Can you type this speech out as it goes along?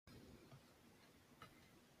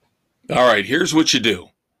All right, here's what you do.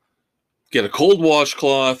 Get a cold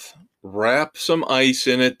washcloth, wrap some ice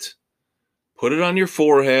in it, put it on your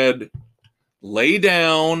forehead, lay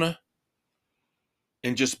down,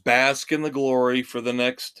 and just bask in the glory for the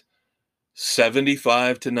next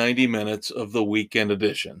 75 to 90 minutes of the weekend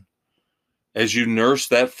edition. As you nurse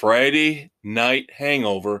that Friday night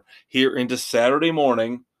hangover here into Saturday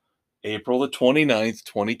morning, April the 29th,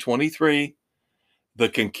 2023, the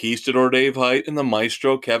Conquistador Dave Height and the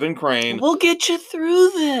Maestro Kevin Crane. We'll get you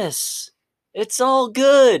through this. It's all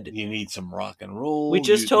good. You need some rock and roll. We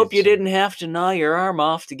just hope you didn't have to gnaw your arm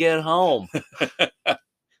off to get home.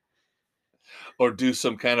 Or do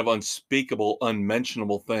some kind of unspeakable,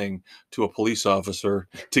 unmentionable thing to a police officer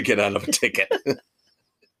to get out of a ticket.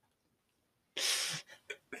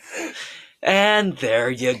 And there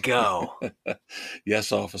you go.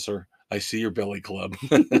 Yes, officer. I see your belly club.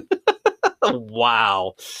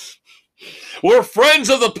 Wow. We're friends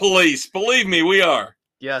of the police. Believe me, we are.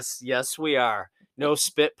 Yes, we are. No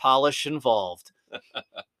spit polish involved.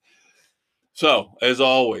 So, as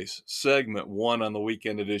always, segment 1 on the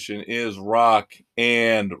weekend edition is rock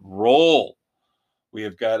and roll. We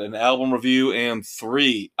have got an album review and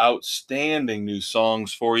 3 outstanding new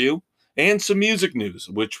songs for you, and some music news,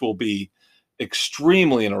 which will be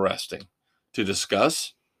extremely interesting to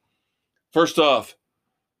discuss. First off,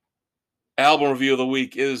 album review of the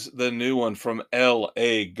week is the new one from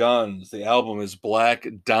L.A. Guns. The album is Black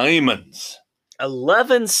Diamonds.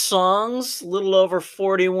 11 songs, a little over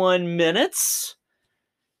 41 minutes.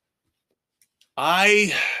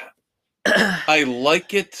 I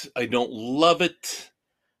like it. I don't love it,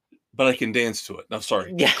 but I can dance to it. No,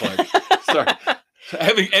 sorry. Yeah. Clark. Sorry.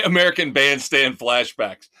 Having American Bandstand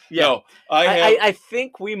flashbacks. Yeah. No, I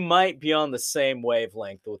think we might be on the same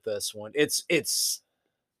wavelength with this one. It's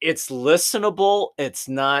listenable. It's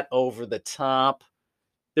not over the top.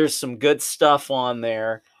 There's some good stuff on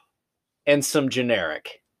there and some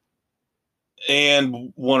generic.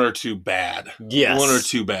 And 1 or 2 bad. Yes. 1 or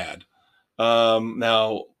 2 bad.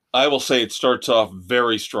 Now, I will say it starts off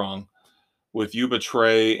very strong with You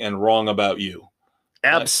Betray and Wrong About You.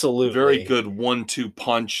 Absolutely. Very good 1-2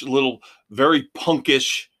 punch. Very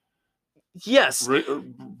punkish. Yes.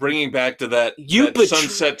 Bringing back to that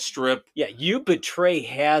Sunset Strip. Yeah, You Betray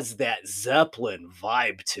has that Zeppelin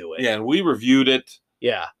vibe to it. Yeah, and we reviewed it.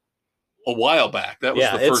 Yeah. A while back. That was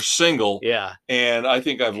the first single. Yeah. And I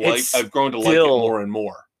think I've grown to like it more and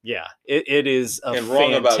more. Yeah. It is a And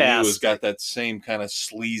Wrong About You has got that same kind of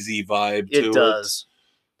sleazy vibe to it. It does.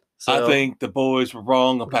 So, I think the boys were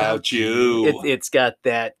wrong about you. It's got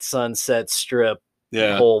that Sunset Strip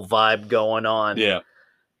whole vibe going on. Yeah.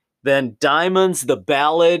 Then Diamonds, the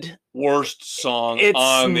ballad. Worst song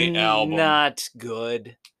on the album. Not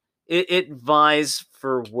good. It vies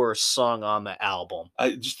for worst song on the album.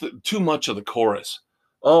 Just too much of the chorus.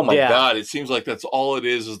 Oh my God. It seems like that's all it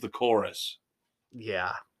is the chorus.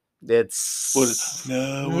 Yeah. It's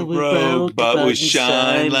no, we're broke, but we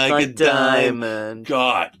shine like a diamond.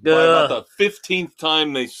 God, by about the 15th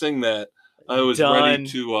time they sing that, I was ready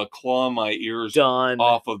to claw my ears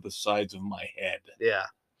off of the sides of my head. Yeah.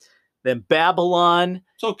 Then Babylon.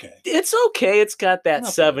 It's okay. It's okay. It's got that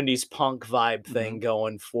 70s punk vibe thing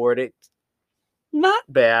going for it. It's not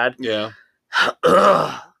bad. Yeah.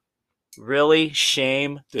 Really?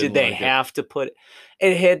 Shame. Did they have to put it?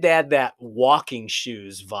 It had that walking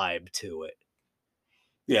shoes vibe to it.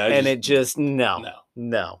 Yeah. It just, no.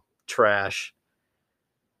 Trash.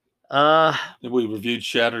 We reviewed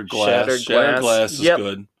Shattered Glass. Shattered Glass is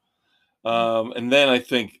good. And then I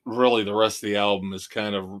think really the rest of the album is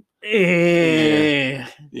kind of I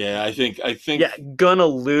think Gonna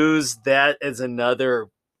Lose, that is another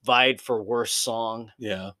vied for worst song.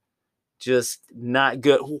 Yeah. Just not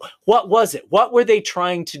good. What was it? What were they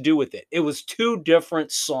trying to do with it? It was 2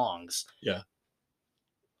 different songs. Yeah.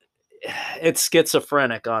 It's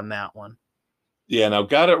schizophrenic on that one. Yeah, now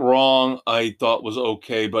Got It Wrong I thought was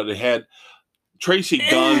okay, but it had Tracy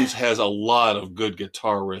Guns has a lot of good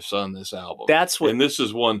guitar riffs on this album. And this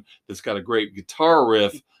is one that's got a great guitar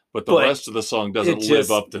riff, but the rest of the song doesn't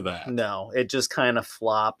live up to that. No, it just kind of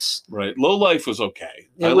flops. Right. Low Life was okay.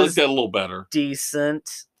 I liked that a little better.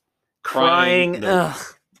 Decent. Crying,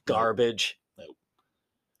 garbage. Nope.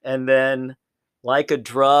 And then Like a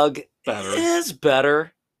Drug is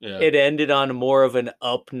better. Yeah. It ended on more of an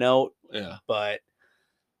up note. Yeah. But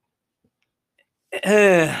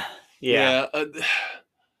I'm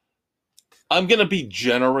going to be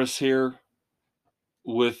generous here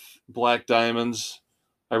with Black Diamonds.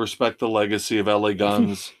 I respect the legacy of LA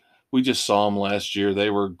Guns. We just saw them last year. They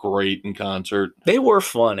were great in concert. They were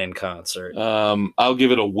fun in concert. I'll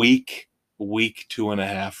give it a week weak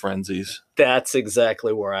 2.5 frenzies. That's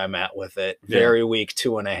exactly where I'm at with it. Very weak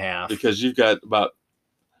 2.5. Because you've got about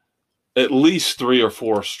at least 3 or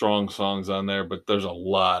 4 strong songs on there, but there's a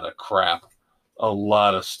lot of crap, a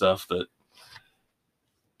lot of stuff that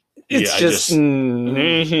it's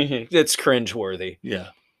it's cringeworthy. Yeah.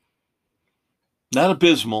 Not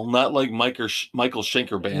abysmal, not like Michael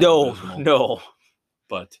Schenker band. No, abysmal, no.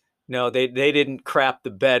 But no, they didn't crap the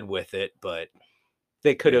bed with it, but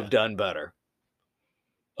they could have done better.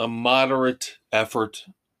 A moderate effort,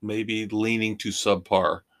 maybe leaning to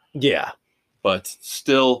subpar. Yeah. But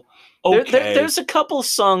still okay. There's a couple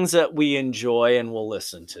songs that we enjoy and we'll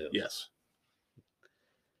listen to. Yes.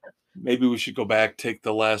 Maybe we should go back, take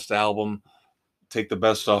the last album, take the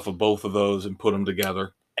best off of both of those and put them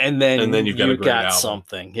together. And then you've got a great album.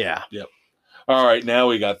 Something. Yeah. Yep. All right, now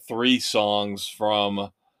we got 3 songs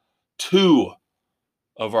from 2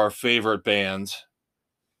 of our favorite bands.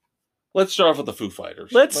 Let's start off with the Foo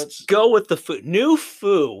Fighters. Let's go with the Foo. New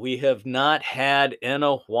Foo we have not had in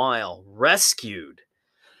a while. Rescued.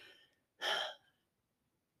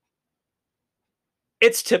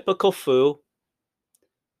 It's typical Foo.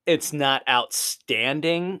 It's not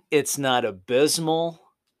outstanding. It's not abysmal.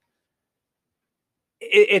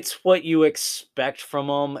 It's what you expect from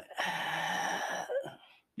them.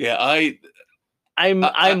 Yeah,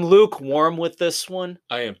 I'm lukewarm with this one.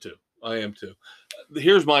 I am too.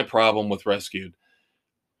 Here's my problem with Rescued.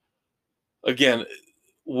 Again,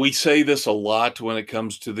 we say this a lot when it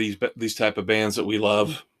comes to these type of bands that we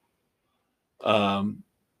love.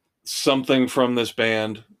 Something from this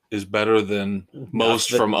band is better than most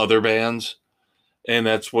from other bands, and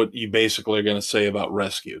that's what you basically are going to say about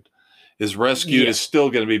Rescued. Rescued is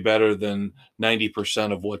still going to be better than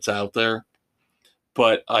 90% of what's out there.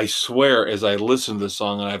 But I swear, as I listen to the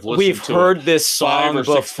song, and we've heard this song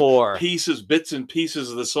before. Bits and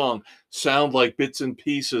pieces of the song sound like bits and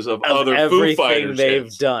pieces of other Foo Fighters they've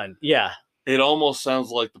hits. done. Yeah, it almost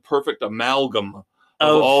sounds like the perfect amalgam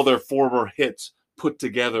of all their former hits put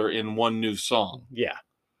together in one new song. Yeah,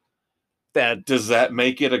 does that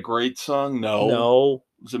make it a great song? No.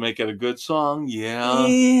 Does it make it a good song? Yeah.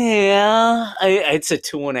 Yeah. It's a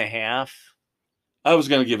 2.5. I was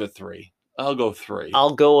going to give it 3. I'll go 3.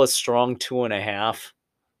 I'll go a strong 2.5.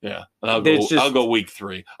 Yeah, and I'll go week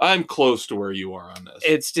 3. I'm close to where you are on this.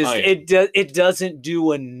 It's just it doesn't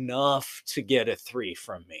do enough to get a 3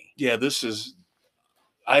 from me. Yeah, this is.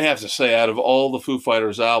 I have to say, out of all the Foo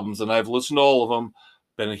Fighters albums, and I've listened to all of them,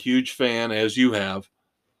 been a huge fan as you have.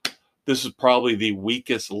 This is probably the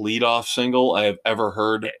weakest lead-off single I have ever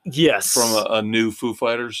heard. Yes, from a new Foo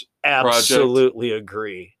Fighters absolutely project.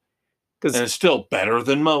 Agree. And it's still better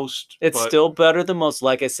than most. Still better than most.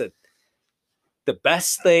 Like I said, the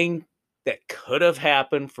best thing that could have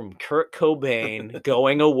happened from Kurt Cobain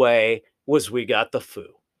going away was we got the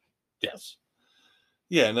Foo. Yes.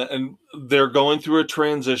 Yeah, and they're going through a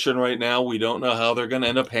transition right now. We don't know how they're going to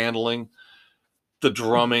end up handling the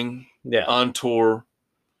drumming on tour.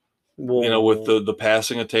 With the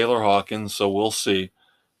passing of Taylor Hawkins, so we'll see.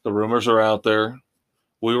 The rumors are out there.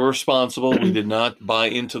 We were responsible. We did not buy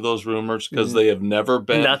into those rumors because they have never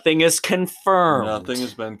been. Nothing is confirmed. Nothing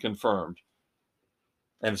has been confirmed.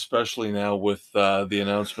 And especially now with the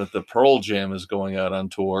announcement that Pearl Jam is going out on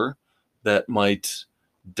tour, that might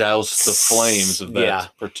douse the flames of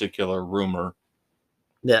that particular rumor.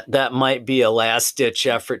 That might be a last-ditch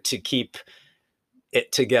effort to keep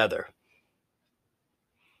it together.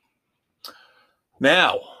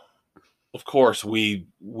 Now, of course, we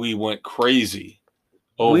went crazy.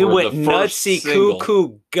 We went nutsy,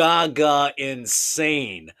 cuckoo, gaga,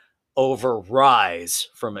 insane over Rise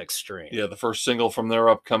from Extreme. Yeah, the first single from their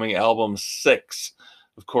upcoming album, 6.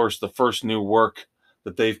 Of course, the first new work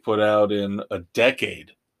that they've put out in a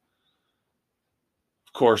decade.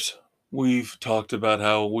 Of course, we've talked about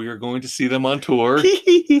how we are going to see them on tour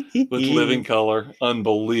with Living Colour.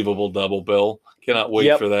 Unbelievable double bill. Cannot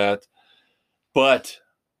wait for that. But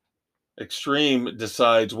Extreme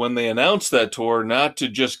decides when they announce that tour not to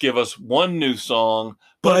just give us 1 new song,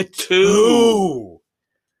 but 2.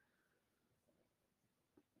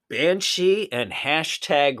 Banshee and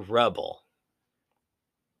 #Rebel.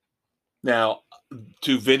 Now,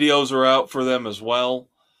 2 videos are out for them as well.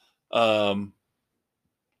 So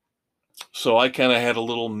I kind of had a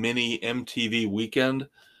little mini MTV weekend.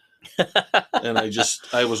 And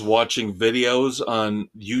I was watching videos on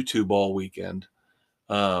YouTube all weekend.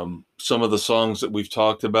 Some of the songs that we've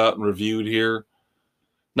talked about and reviewed here,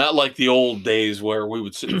 not like the old days where we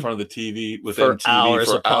would sit in front of the TV with MTV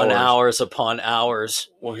hours upon hours.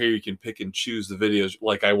 Well, here you can pick and choose the videos.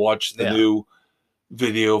 Like I watched the new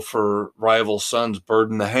video for Rival Sons,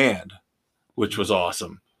 Bird in the Hand. which was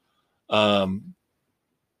awesome.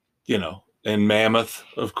 You know, and Mammoth,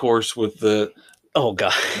 of course, with the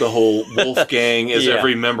God, the whole Wolfgang as Yeah.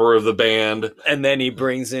 every member of the band. And then he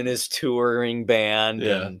brings in his touring band,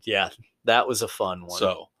 Yeah. and that was a fun one.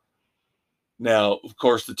 So now, of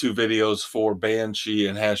course, the 2 videos for Banshee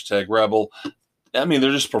and #Rebel. I mean,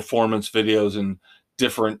 they're just performance videos in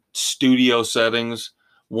different studio settings.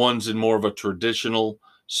 One's in more of a traditional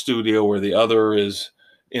studio, where the other is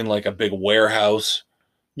in like a big warehouse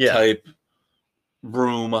type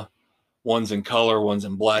room. One's in color, one's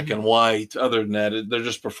in black and white. Other than that, they're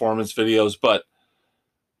just performance videos. But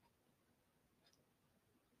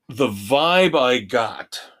the vibe I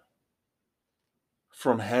got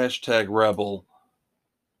from #Rebel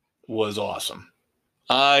was awesome.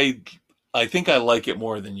 I think I like it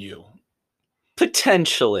more than you,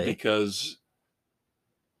 Potentially. because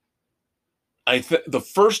the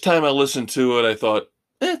first time I listened to it, I thought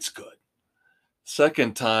it's good.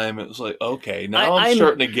 Second time, it was like, okay, now I'm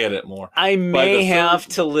starting to get it more. I may have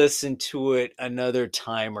to listen to it another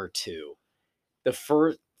time or two. The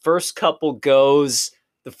first couple goes.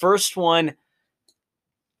 The first one,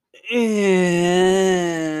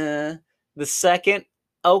 the second,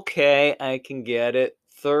 okay, I can get it.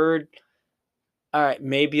 Third, all right,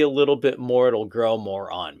 maybe a little bit more. It'll grow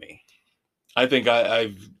more on me. I think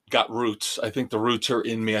I've got roots. I think the roots are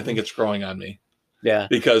in me. I think it's growing on me. Yeah,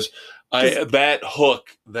 because that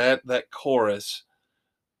hook, that chorus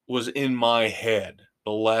was in my head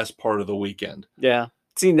the last part of the weekend. Yeah.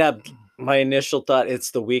 See, that my initial thought,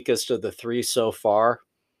 it's the weakest of the 3 so far.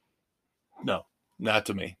 No, not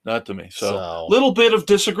to me. Not to me. So little bit of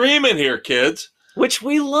disagreement here, kids. Which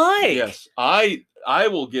we like. Yes. I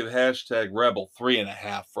will give #Rebel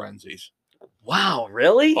 3.5 frenzies. Wow,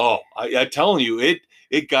 really? Oh, I'm telling you,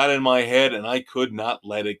 it got in my head and I could not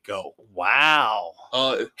let it go. Wow.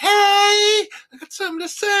 Hey, I got something to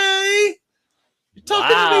say. You're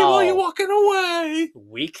talking to me while you're walking away.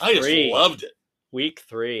 Week 3. I just loved it. Week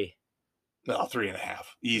 3. No, 3.5.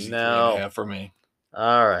 Easy. No. 3.5 for me.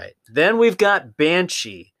 All right. Then we've got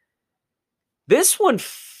Banshee. This one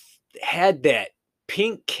had that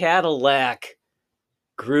Pink Cadillac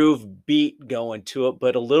groove beat going to it,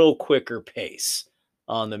 but a little quicker pace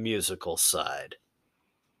on the musical side.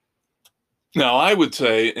 Now, I would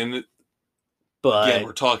say, again,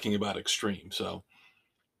 we're talking about Extreme, so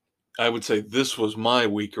I would say this was my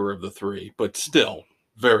weaker of the 3, but still,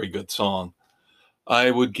 very good song.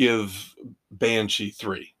 I would give Banshee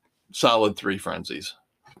 3. Solid 3 frenzies.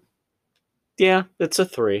 Yeah, it's a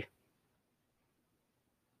 3.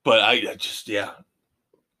 But I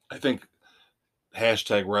think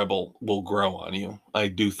 #Rebel will grow on you. I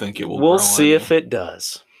do think it will grow on you. We'll see if it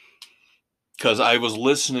does. Because I was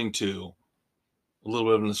listening to a little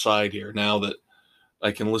bit of an aside here, now that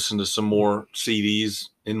I can listen to some more CDs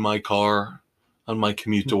in my car on my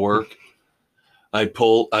commute to work. I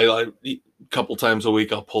a couple times a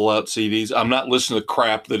week, I'll pull out CDs. I'm not listening to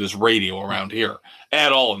crap that is radio around here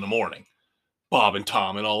at all in the morning. Bob and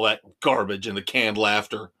Tom and all that garbage and the canned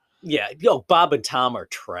laughter. Yeah, Bob and Tom are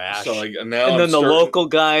trash. So the local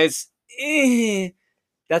guys,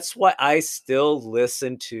 that's why I still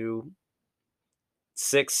listen to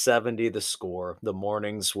 670 The Score, the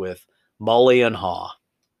mornings with Mully and Haw.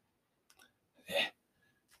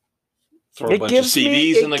 Throw a bunch of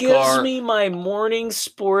CDs in the car. It gives me my morning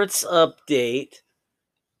sports update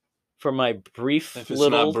for my brief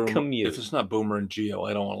little commute. If it's not Boomer and Geo,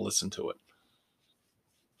 I don't want to listen to it.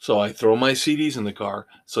 So I throw my CDs in the car.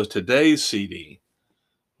 So today's CD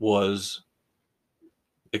was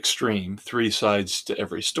Extreme, 3 sides to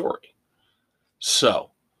every story.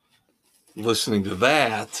 So listening to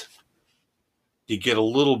that, you get a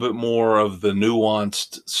little bit more of the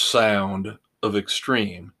nuanced sound of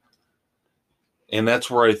Extreme. And that's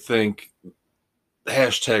where I think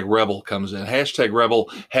 #Rebel comes in.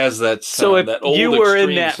 #Rebel has that sound, so if that old you were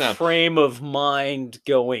in that sound. frame of mind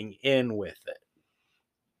going in with it.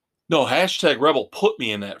 No, #Rebel put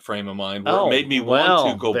me in that frame of mind where it made me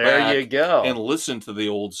want to go back and listen to the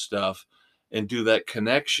old stuff and do that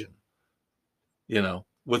connection,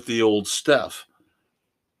 with the old stuff.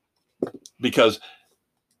 Because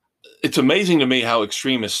it's amazing to me how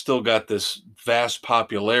Extreme has still got this vast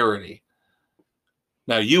popularity.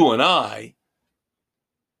 Now, you and I,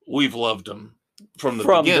 we've loved them from the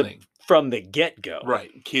beginning. From the get-go.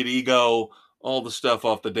 Right. Kid Ego, all the stuff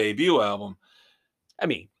off the debut album. I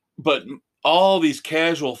mean, but all these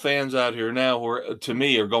casual fans out here now who are, to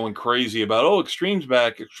me, are going crazy about, Extreme's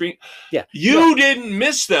back. Extreme. Yeah. You didn't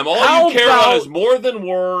miss them. All you care about is More Than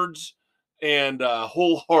Words and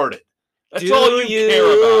Wholehearted. That's all you care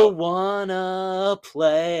about. Wanna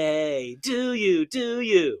play? Do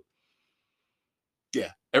you?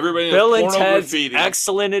 Yeah. Everybody knows Bill and porno Ted's graffiti.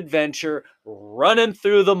 Excellent Adventure, running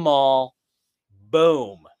through the mall.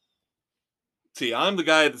 Boom. See, I'm the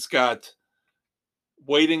guy that's got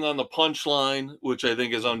Waiting on the Punchline, which I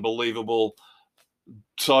think is unbelievable.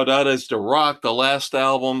 Saudades de Rock, the last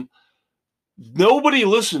album. Nobody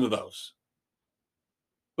listened to those.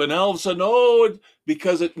 But now all of a sudden,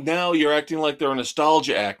 because now you're acting like they're a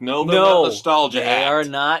nostalgia act. No, they're not nostalgia they act. are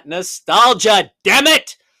not nostalgia. Damn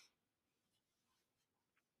it!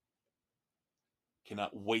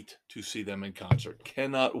 Cannot wait to see them in concert.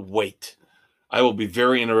 Cannot wait. I will be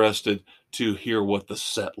very interested to hear what the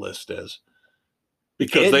set list is.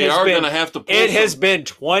 Because they are going to have to pull It has been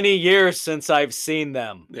 20 years since I've seen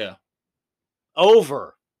them. Yeah.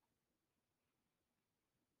 Over.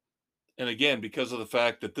 And again, because of the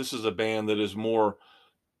fact that this is a band that is more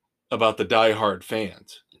about the diehard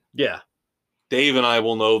fans. Yeah. Dave and I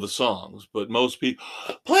will know the songs, but most people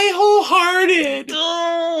play Wholehearted.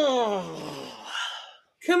 Oh,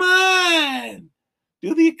 come on.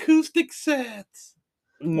 Do the acoustic sets.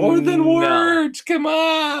 More than words. Come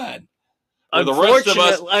on. Or the rest of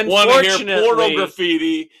us want to hear porno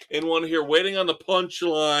graffiti and want to hear Waiting on the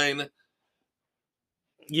Punchline.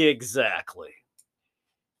 Yeah, exactly.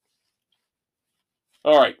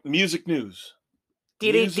 All right, music news.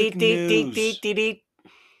 Music news.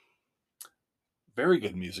 Very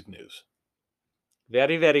good music news.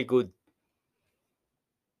 Very, very good.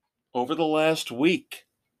 Over the last week,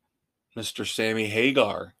 Mr. Sammy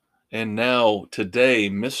Hagar and now today,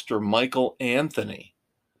 Mr. Michael Anthony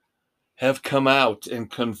have come out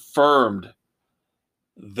and confirmed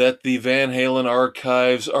that the Van Halen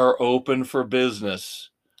archives are open for business.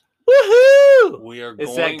 Woohoo! We are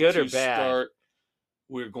Is that good or bad?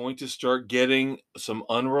 We're going to start getting some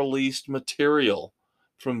unreleased material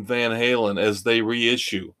from Van Halen as they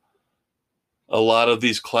reissue a lot of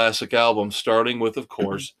these classic albums, starting with, of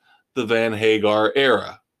course, the Van Hagar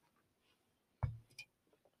era.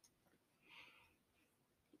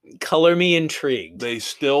 Color me intrigued. They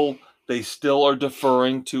still are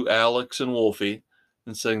deferring to Alex and Wolfie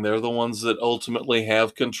and saying they're the ones that ultimately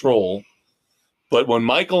have control. But when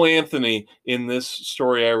Michael Anthony, in this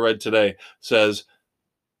story I read today, says,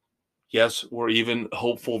 yes, we're even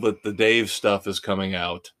hopeful that the Dave stuff is coming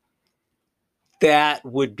out. That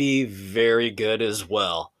would be very good as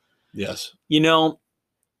well. Yes. You know,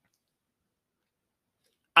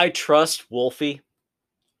 I trust Wolfie.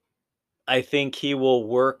 I think he will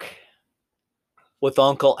work with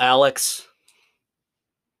Uncle Alex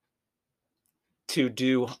to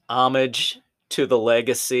do homage to the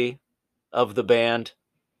legacy of the band.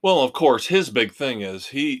 Well, of course, his big thing is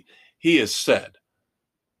he has said,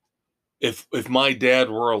 if my dad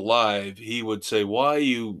were alive, he would say, why are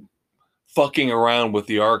you fucking around with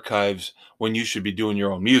the archives when you should be doing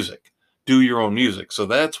your own music? Do your own music. So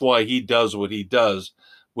that's why he does what he does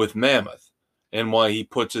with Mammoth. And why he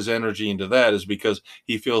puts his energy into that is because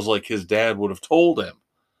he feels like his dad would have told him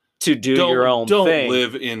to do your own thing. Don't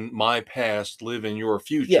live in my past, live in your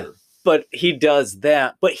future. Yeah, but he does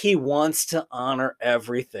that, but he wants to honor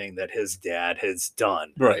everything that his dad has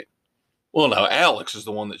done. Right. Well, now Alex is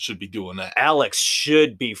the one that should be doing that. Alex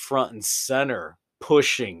should be front and center,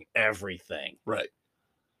 pushing everything. Right.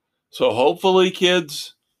 So hopefully,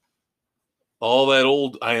 kids, all that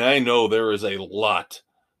old, I know there is a lot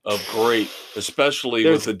of great, especially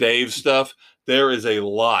with the Dave stuff, there is a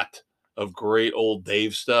lot of great old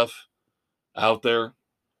Dave stuff out there.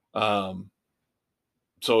 So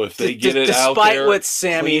if they get it out there, what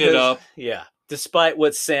Sammy clean it up. Yeah. Despite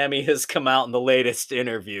what Sammy has come out in the latest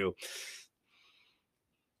interview,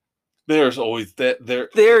 there's always that. They're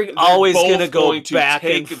always going to go back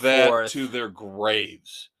take and that forth to their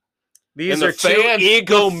graves. These are two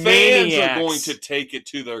egomaniacs. The fans are going to take it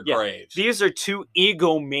to their graves. These are two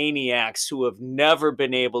egomaniacs who have never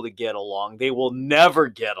been able to get along. They will never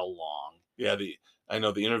get along. Yeah, I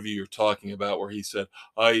know the interview you're talking about where he said,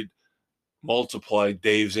 I multiplied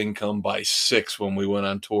Dave's income by 6 when we went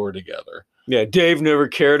on tour together. Yeah, Dave never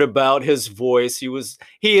cared about his voice.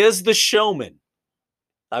 He is the showman.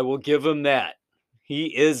 I will give him that. He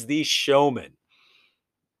is the showman.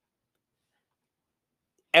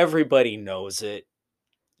 Everybody knows it.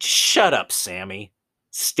 Shut up, Sammy.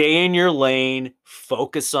 Stay in your lane.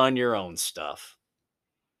 Focus on your own stuff.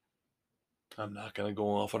 I'm not going to go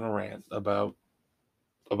off on a rant about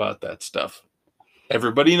that stuff.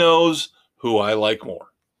 Everybody knows who I like more.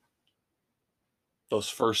 Those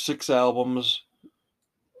first 6 albums,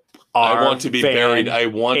 I want to be buried. I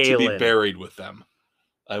want to be buried with them.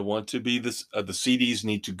 I want to be this. The CDs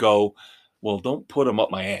need to go. Well, don't put them up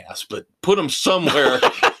my ass, but put them somewhere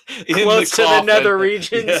in Close the to the coffin. nether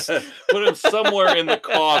regions. Yeah, put them somewhere in the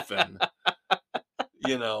coffin.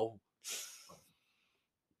 You know,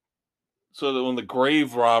 so that when the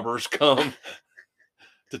grave robbers come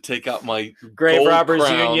to take out my Grave gold Robbers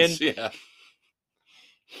crowns, Union. yeah.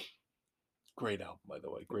 Great album, by the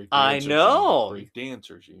way. Grave I Dancers know. Union. Grave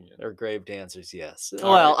Dancers Union. Or Grave Dancers, yes.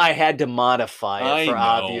 All Well, right. I had to modify it I for know.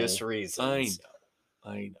 obvious reasons.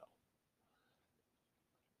 I know.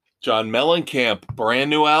 John Mellencamp,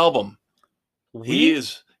 brand new album. He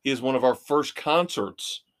is one of our first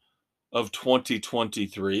concerts of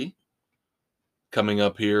 2023, coming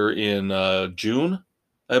up here in June,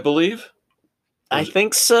 I believe. I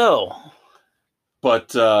think so. But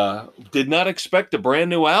did not expect a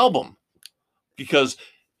brand new album because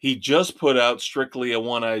he just put out Strictly a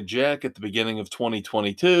One-Eyed Jack at the beginning of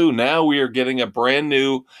 2022. Now we are getting a brand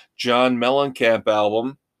new John Mellencamp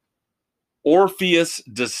album, Orpheus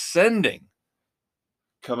Descending,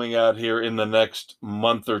 coming out here in the next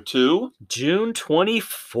month or two. June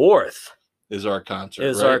 24th is our concert.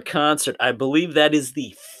 is right? our concert. I believe that is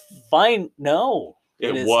the no.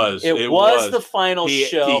 It is, was. It was the final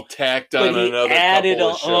show. He tacked on but he another added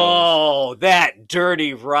couple of shows. Oh, that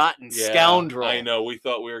dirty, rotten scoundrel. I know. We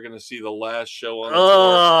thought we were going to see the last show on the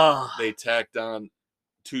tour. They tacked on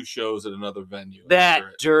 2 shows at another venue. That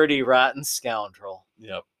dirty, rotten scoundrel.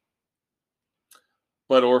 Yep.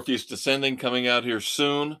 But Orpheus Descending coming out here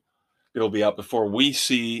soon. It'll be out before we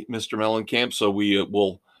see Mr. Mellencamp, so we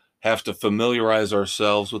will have to familiarize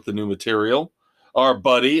ourselves with the new material. Our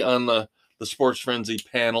buddy on the Sports Frenzy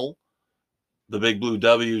panel, the Big Blue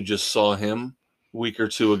W, just saw him a week or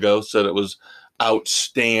 2 ago, said it was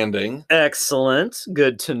outstanding. Excellent.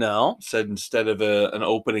 Good to know. Said instead of an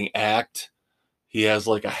opening act, he has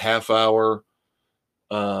like a half-hour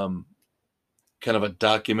kind of a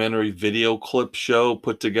documentary video clip show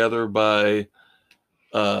put together by,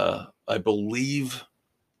 I believe,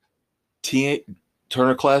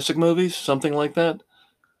 Turner Classic Movies, something like that.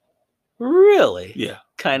 Really? Yeah.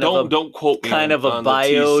 Don't quote me kind of a on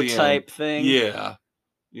bio the TCM type thing. Yeah.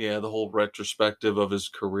 Yeah, the whole retrospective of his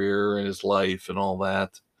career and his life and all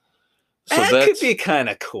that. So that could be kind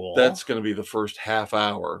of cool. That's going to be the first half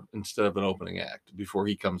hour instead of an opening act before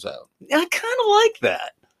he comes out. I kind of like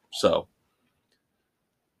that. So,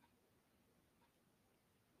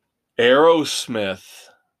 Aerosmith,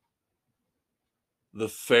 the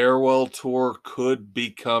farewell tour could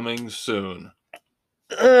be coming soon.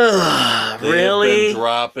 Really?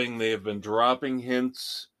 They have been dropping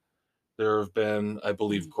hints. There have been, I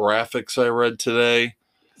believe, graphics I read today.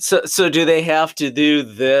 So do they have to do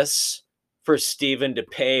this for Steven to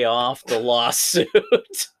pay off the lawsuit?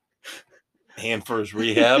 And for his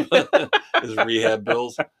rehab, his rehab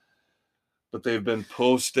bills. But they've been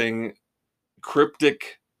posting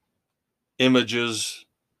cryptic images.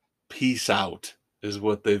 Peace out is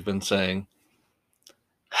what they've been saying.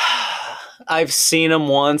 I've seen them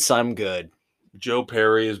once. I'm good. Joe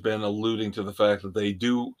Perry has been alluding to the fact that they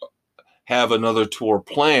do have another tour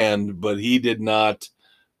planned, but he did not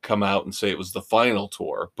come out and say it was the final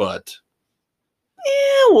tour. But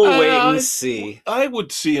yeah, we'll wait and see. I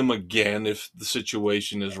would see him again if the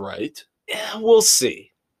situation is right. Yeah, we'll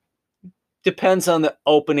see. Depends on the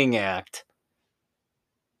opening act.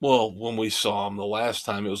 Well, when we saw him the last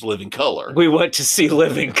time, it was Living Color. We went to see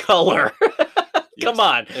Living Color. Yes. Come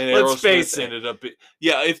on, and let's Aerosmith face it. Ended up,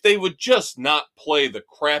 if they would just not play the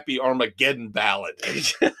crappy Armageddon ballad.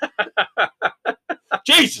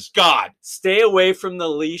 Jesus God. Stay away from the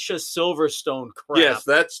Alicia Silverstone crap. Yes,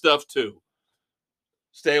 that stuff too.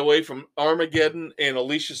 Stay away from Armageddon and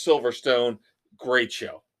Alicia Silverstone. Great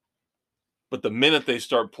show. But the minute they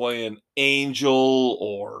start playing Angel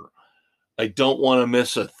or I Don't Want to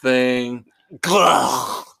Miss a Thing,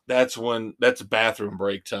 that's bathroom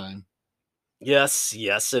break time. Yes,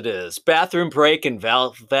 it is. Bathroom break and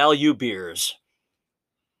value beers.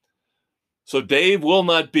 So Dave will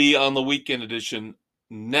not be on the weekend edition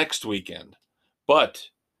next weekend, but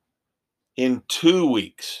in 2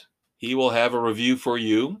 weeks, he will have a review for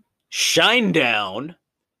you. Shinedown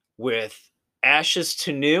with Ashes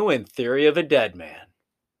to New and Theory of a Dead Man.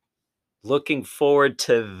 Looking forward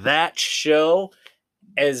to that show.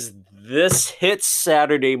 As this hits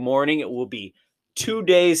Saturday morning, it will be 2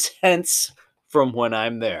 days hence from when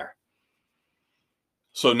I'm there.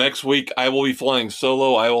 So next week, I will be flying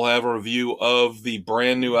solo. I will have a review of the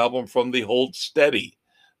brand new album from the Hold Steady,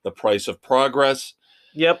 The Price of Progress.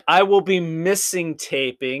 Yep, I will be missing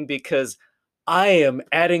taping because I am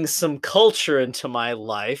adding some culture into my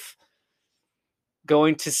life.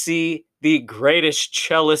 Going to see the greatest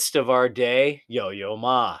cellist of our day, Yo-Yo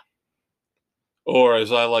Ma. Or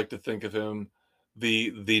as I like to think of him,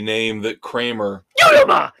 the name that Kramer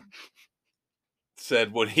Yo-Yo-Ma!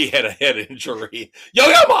 said when he had a head injury.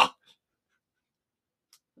 Yo-Yo-Ma!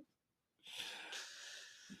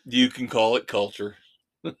 You can call it culture.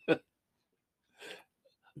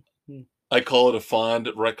 I call it a fond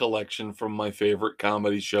recollection from my favorite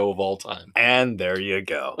comedy show of all time. And there you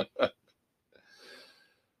go.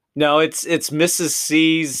 No, it's Mrs.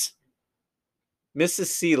 C's. Mrs.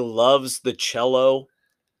 C loves the cello.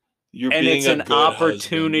 You're And being it's a an good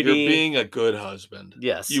opportunity. husband. You're being a good husband.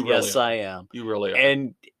 Yes, You really yes, are. I am. You really are.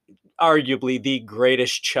 And arguably the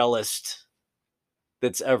greatest cellist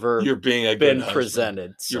that's ever You're being a been good husband.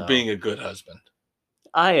 presented. You're so being a good husband.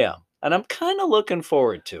 I am. And I'm kind of looking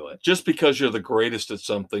forward to it. Just because you're the greatest at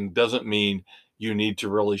something doesn't mean you need to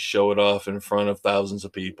really show it off in front of thousands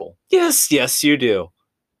of people. Yes, yes, you do.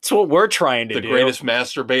 It's what we're trying to do. The greatest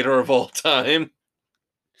masturbator of all time?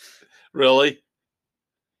 Really?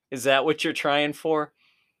 Is that what you're trying for?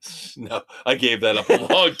 No, I gave that up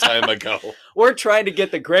a long time ago. We're trying to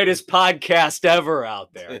get the greatest podcast ever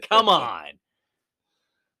out there. Come on.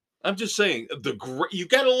 I'm just saying, you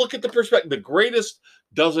got to look at the perspective. The greatest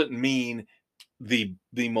doesn't mean the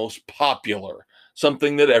most popular,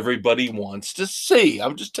 something that everybody wants to see.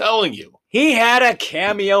 I'm just telling you. He had a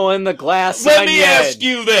cameo in The Glass Let Onion. me ask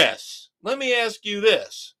you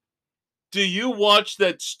this. Do you watch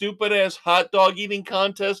that stupid-ass hot dog eating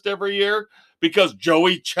contest every year? Because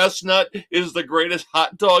Joey Chestnut is the greatest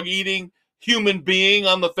hot dog eating human being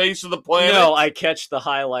on the face of the planet? No, I catch the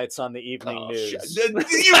highlights on the evening news.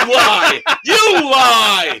 You lie! You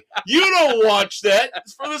lie! You don't watch that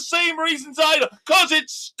for the same reasons I do. Because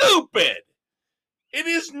it's stupid! It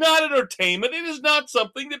is not entertainment. It is not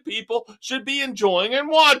something that people should be enjoying and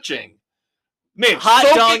watching. Man, hot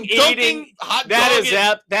dog eating,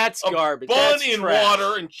 that's a garbage. bun That's in trash.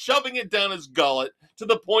 water and shoving it down his gullet to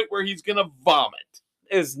the point where he's going to vomit.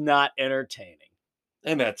 Is not entertaining.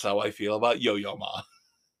 And that's how I feel about Yo-Yo Ma.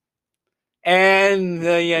 And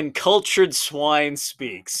the uncultured swine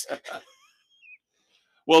speaks.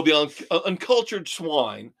 Well, the uncultured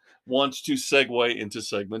swine wants to segue into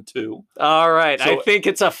segment 2. All right. So, I think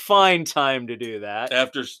it's a fine time to do that.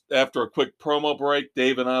 After a quick promo break,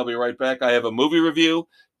 Dave and I will be right back. I have a movie review.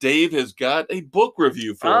 Dave has got a book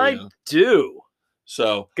review for you. I do.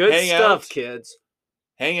 So good stuff, kids.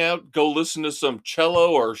 Hang out, go listen to some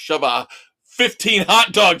cello or shove 15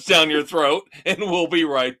 hot dogs down your throat, and we'll be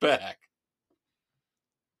right back.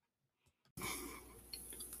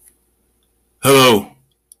 Hello,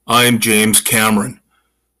 I'm James Cameron,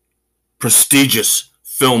 prestigious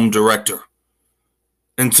film director.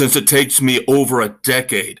 And since it takes me over a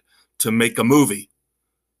decade to make a movie,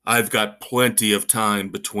 I've got plenty of time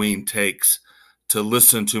between takes to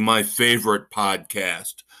listen to my favorite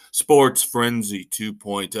podcast, Sports Frenzy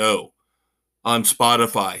 2.0, on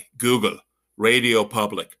Spotify, Google, Radio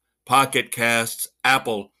Public, Pocket Casts,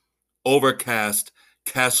 Apple, Overcast,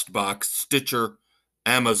 Castbox, Stitcher,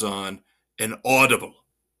 Amazon, and Audible.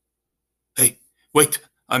 Hey, wait,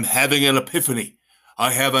 I'm having an epiphany.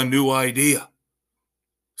 I have a new idea.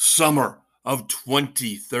 Summer of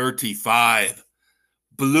 2035.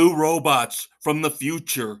 Blue robots from the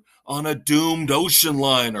future on a doomed ocean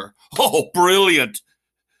liner. Oh, brilliant.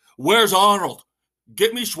 Where's Arnold?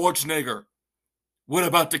 Get me Schwarzenegger. What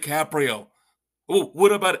about DiCaprio? Oh,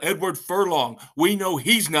 what about Edward Furlong? We know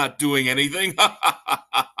he's not doing anything.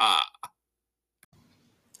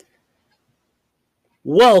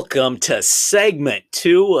 Welcome to segment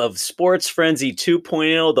 2 of Sports Frenzy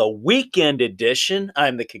 2.0, the weekend edition.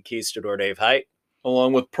 I'm the Conquistador Dave Height.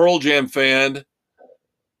 Along with Pearl Jam fan,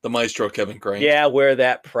 the maestro Kevin Crane. Yeah, wear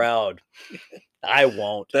that proud. I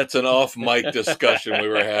won't. That's an off-mic discussion we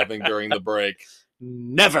were having during the break.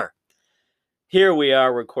 Never. Here we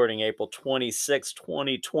are recording April 26,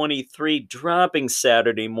 2023, dropping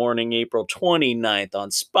Saturday morning, April 29th on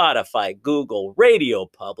Spotify, Google, Radio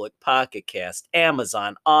Public, Pocket Cast,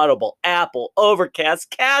 Amazon, Audible, Apple, Overcast,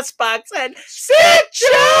 Castbox, and Stitcher!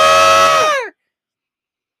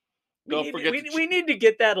 We need to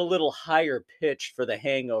get that a little higher pitched for the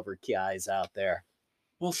hangover guys out there.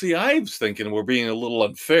 Well, see, I was thinking we're being a little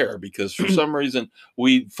unfair because for some reason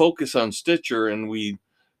we focus on Stitcher and we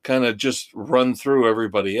kind of just run through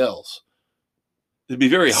everybody else. It'd be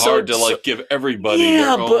very hard to give everybody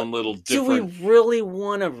their own little different. Do we really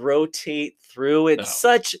want to rotate through it?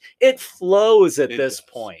 No. It flows at this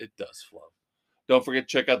point. It does flow. Don't forget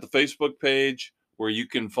to check out the Facebook page where you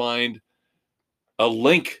can find a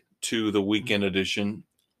link to the weekend edition.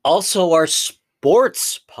 Also, our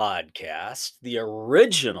sports podcast, the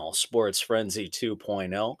original Sports Frenzy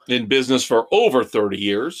 2.0, In business for over 30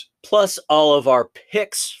 years. plus all of our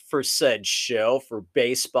picks for said show for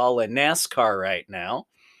baseball and NASCAR right now.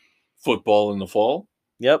 Football in the fall.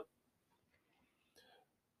 Yep.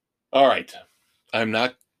 All right.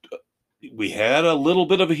 We had a little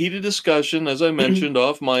bit of a heated discussion, as I mentioned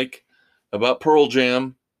off mic, about Pearl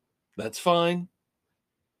Jam. That's fine.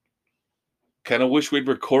 Kind of wish we'd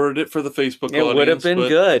recorded it for the Facebook audience. It would have been but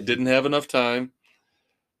good. Didn't have enough time.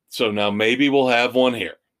 So now maybe we'll have one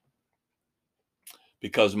here.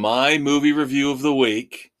 Because my movie review of the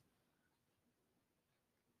week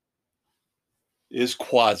is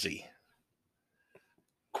Quasi.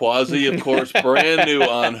 Quasi, of course, brand new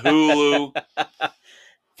on Hulu,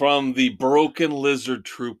 from the Broken Lizard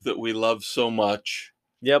troupe that we love so much.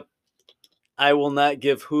 Yep. I will not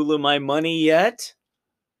give Hulu my money yet.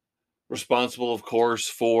 Responsible, of course,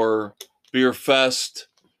 for Beer Fest,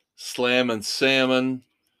 Slam and Salmon,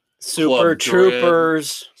 Super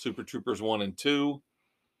Troopers. Super Troopers 1 and 2.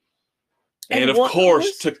 And of what course,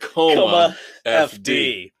 was Tacoma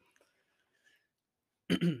FD.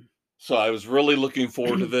 So I was really looking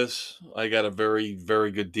forward to this. I got a very,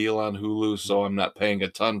 very good deal on Hulu, so I'm not paying a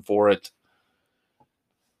ton for it.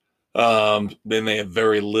 Then they have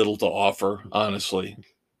very little to offer, honestly.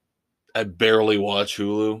 I barely watch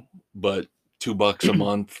Hulu, but $2 a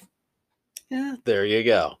month. Yeah, there you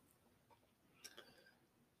go.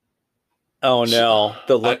 Oh no,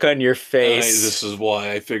 the look on your face. This is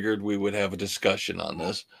why I figured we would have a discussion on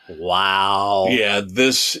this. Wow. Yeah,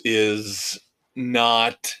 this is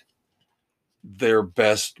not their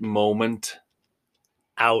best moment.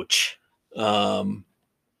 Ouch. And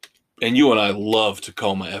you and I love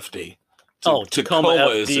Tacoma FD. Tacoma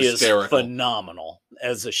FD is hysterical. phenomenal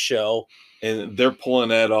as a show. And they're pulling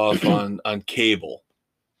that off on cable.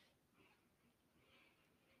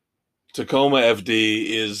 Tacoma FD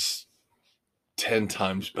is 10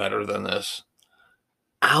 times better than this.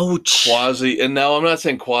 Ouch. Quasi, and now I'm not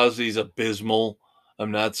saying Quasi's abysmal. I'm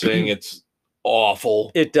not saying it's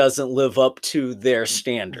awful. It doesn't live up to their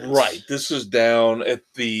standards. Right. This is down at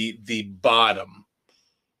the bottom.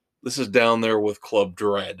 This is down there with Club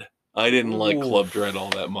Dread. I didn't like Club Dread all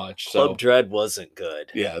that much. Club Dread wasn't good.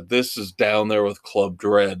 Yeah, this is down there with Club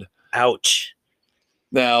Dread. Ouch.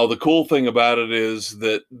 Now, the cool thing about it is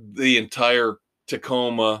that the entire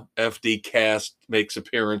Tacoma FD cast makes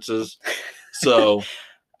appearances. So,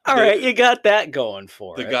 all right, you got that going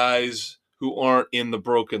for it. The guys who aren't in the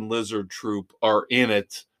Broken Lizard troupe are in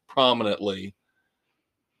it prominently.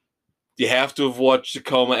 You have to have watched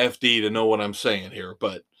Tacoma FD to know what I'm saying here,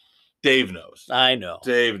 but Dave knows. I know.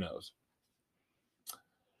 Dave knows.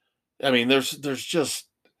 I mean, there's just,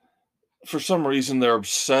 for some reason, they're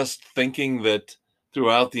obsessed thinking that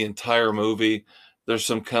throughout the entire movie, there's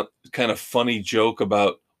some kind of funny joke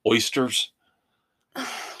about oysters.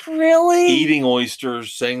 Really? Eating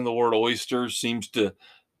oysters, saying the word oysters seems to,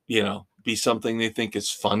 be something they think is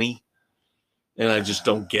funny. And I just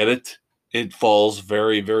don't get it. It falls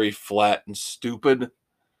very, very flat and stupid.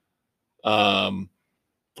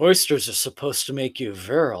 Oysters are supposed to make you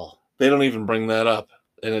virile. They don't even bring that up.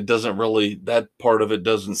 And it doesn't really, that part of it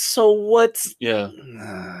doesn't. So what's... Yeah.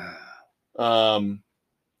 No,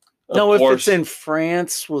 if it's in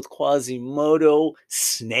France with Quasimodo,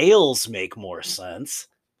 snails make more sense.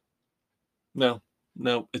 No,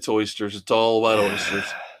 it's oysters. It's all about oysters.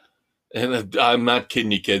 And I'm not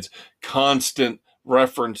kidding you, kids. Constant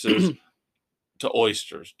references to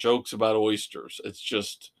oysters, jokes about oysters. It's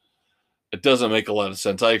just, it doesn't make a lot of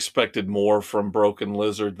sense. I expected more from Broken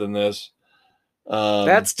Lizard than this.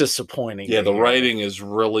 That's disappointing. Yeah, the writing is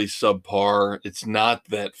really subpar. It's not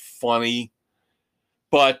that funny.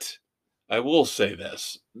 But I will say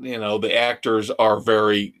this. The actors are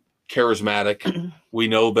very charismatic. We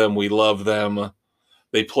know them. We love them.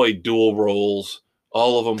 They play dual roles.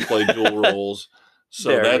 All of them play dual roles.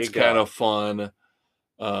 So that's kind of fun.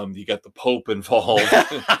 You got the Pope involved.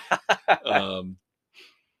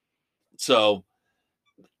 So,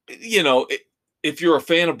 if you're a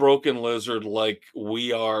fan of Broken Lizard like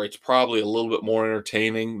we are, it's probably a little bit more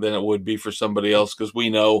entertaining than it would be for somebody else, because we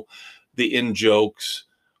know the in-jokes.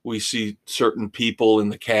 We see certain people in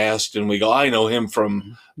the cast and we go, I know him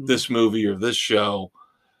from this movie or this show.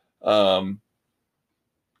 And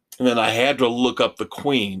then I had to look up the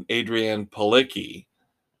Queen, Adrienne Palicki,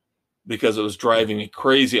 because it was driving me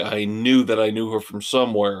crazy. I knew that I knew her from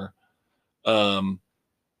somewhere. And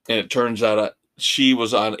it turns out she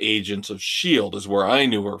was on Agents of S.H.I.E.L.D. is where I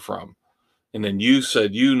knew her from. And then you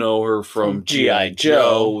said you know her from G.I.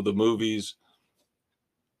 Joe, the movies.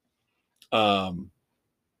 And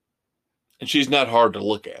And she's not hard to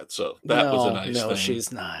look at, so that was a nice thing. No,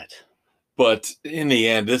 she's not. But in the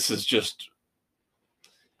end, this is just,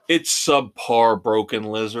 it's subpar Broken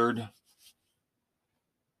Lizard.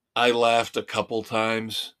 I laughed a couple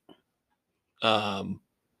times.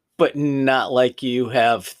 But not like you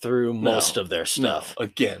have through most of their stuff. No.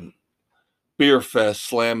 Again, Beer Fest,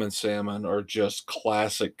 Slam and Salmon are just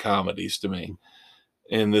classic comedies to me.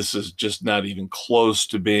 And this is just not even close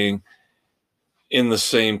to being in the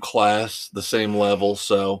same class, the same level.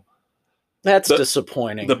 So that's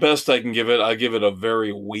disappointing. The best I can give it, I give it a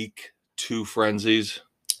very weak 2 Frenzies.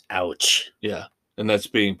 Ouch. Yeah. And that's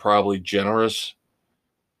being probably generous.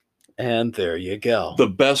 And there you go. The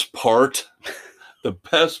best part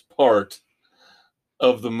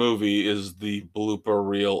of the movie is the blooper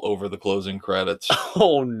reel over the closing credits.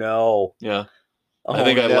 Oh, no. Yeah. I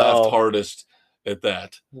think I laughed hardest at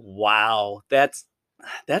that. Wow. That's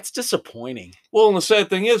disappointing. Well, and the sad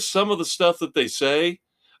thing is, some of the stuff that they say,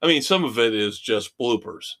 I mean, some of it is just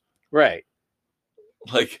bloopers. Right.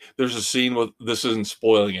 Like, there's a scene with, this isn't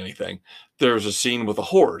spoiling anything, there's a scene with a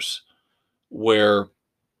horse where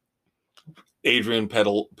Adrian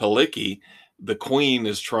Palicki, the queen,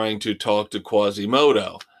 is trying to talk to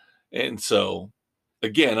Quasimodo. And so,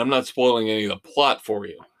 again, I'm not spoiling any of the plot for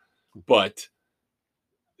you, but,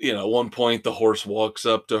 you know, at one point the horse walks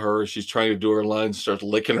up to her, she's trying to do her lines, starts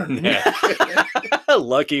licking her neck.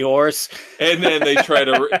 Lucky horse. And then they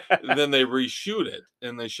then they reshoot it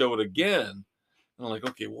and they show it again. And I'm like,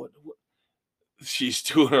 okay, what? She's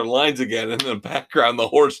doing her lines again, and in the background the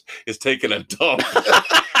horse is taking a dump.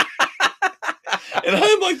 And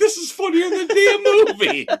I'm like, this is funnier than the damn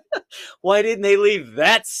movie. Why didn't they leave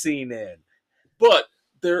that scene in? But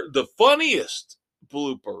the funniest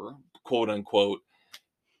blooper, quote unquote,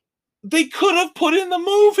 they could have put in the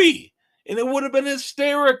movie, and it would have been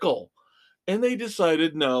hysterical. And they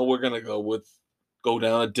decided, no, we're going to go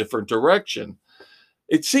down a different direction.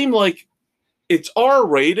 It seemed like it's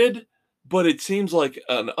R-rated, but it seems like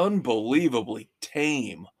an unbelievably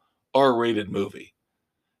tame R-rated movie.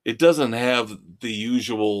 It doesn't have the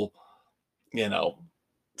usual, you know,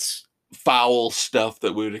 foul stuff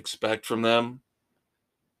that we would expect from them.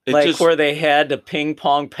 Where they had a ping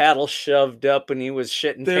pong paddle shoved up and he was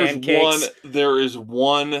shitting pancakes. There is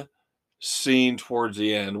one scene towards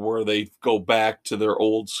the end where they go back to their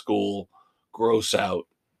old school gross out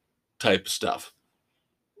type stuff,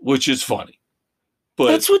 which is funny. But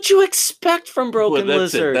that's what you expect from Broken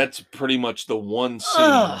Lizard. That's pretty much the one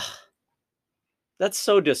scene. That's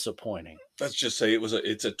so disappointing. Let's just say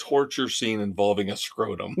it's a torture scene involving a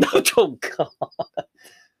scrotum. Oh God.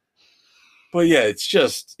 But yeah, it's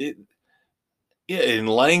just in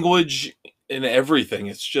language and everything,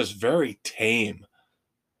 it's just very tame.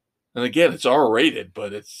 And again, it's R-rated,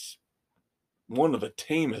 but it's one of the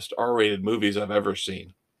tamest R-rated movies I've ever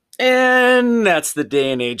seen. And that's the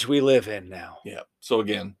day and age we live in now. Yeah. So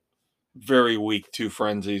again, very weak 2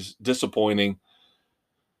 Frenzies, disappointing.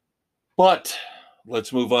 But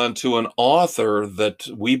let's move on to an author that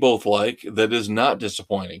we both like that is not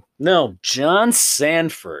disappointing. No, John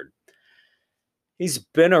Sandford. He's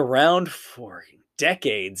been around for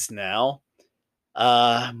decades now.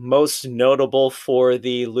 Most notable for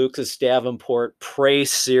the Lucas Davenport Prey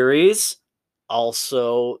series,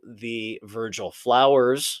 also the Virgil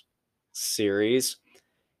Flowers series.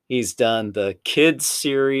 He's done the kids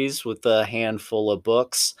series with a handful of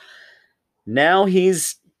books. Now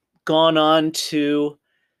he's gone on to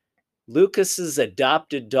Lucas's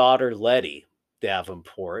adopted daughter, Letty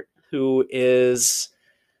Davenport, who is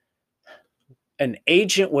an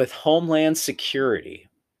agent with Homeland Security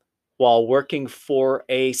while working for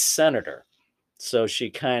a senator. So she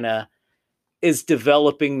kind of is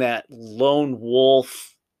developing that lone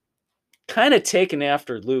wolf, kind of taken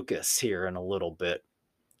after Lucas here in a little bit.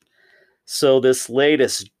 So this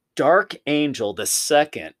latest Dark Angel, the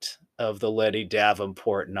second of the Letty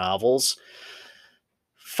Davenport novels,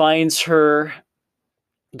 finds her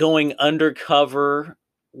going undercover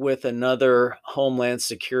with another Homeland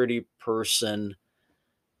Security person,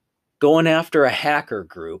 going after a hacker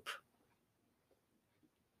group.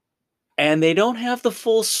 And they don't have the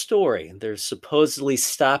full story. They're supposedly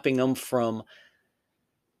stopping them from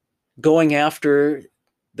going after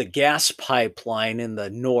the gas pipeline in the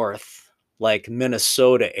north, like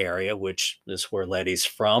Minnesota area, which is where Letty's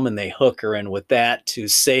from, and they hook her in with that to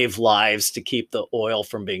save lives, to keep the oil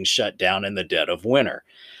from being shut down in the dead of winter.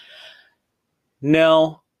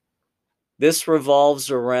 No, this revolves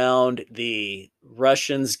around the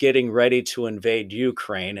Russians getting ready to invade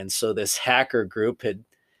Ukraine, and so this hacker group had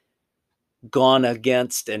gone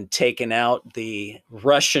against and taken out the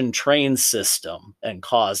Russian train system and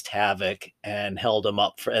caused havoc and held them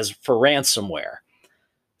up for ransomware.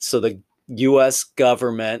 So the US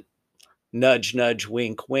government, nudge, nudge,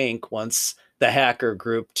 wink, wink, wants the hacker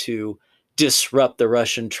group to disrupt the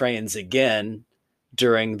Russian trains again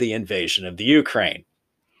during the invasion of the Ukraine.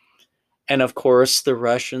 And of course, the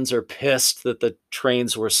Russians are pissed that the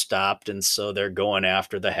trains were stopped, and so they're going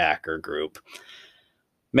after the hacker group.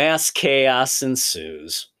 Mass chaos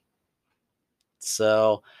ensues.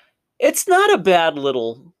 So it's not a bad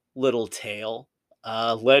little tale.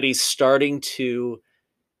 Letty's starting to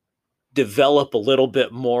develop a little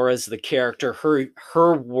bit more as the character.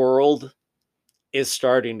 Her world is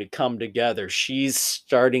starting to come together. She's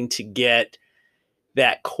starting to get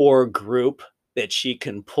that core group that she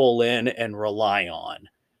can pull in and rely on,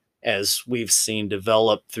 as we've seen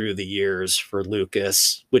develop through the years for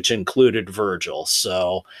Lucas, which included Virgil.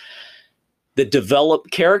 So the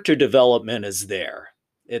character development is there.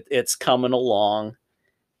 It's coming along.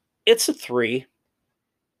 It's a 3.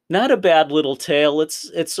 Not a bad little tale.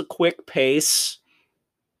 It's a quick pace.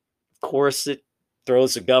 Of course, it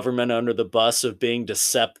throws the government under the bus of being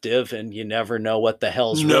deceptive, and you never know what the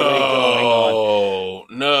hell's really going on.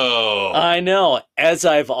 No. I know. As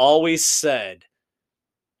I've always said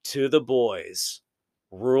to the boys,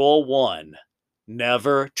 rule 1,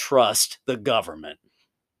 never trust the government.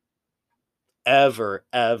 Ever,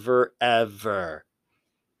 ever, ever.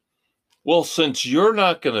 Well, since you're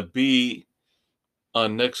not going to be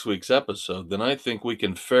on next week's episode, then I think we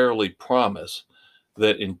can fairly promise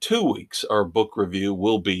that in 2 weeks, our book review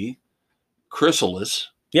will be Chrysalis.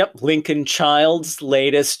 Yep, Lincoln Child's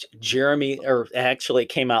latest actually it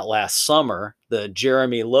came out last summer, the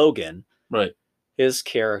Jeremy Logan. Right. His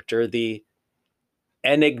character, the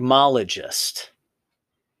enigmologist.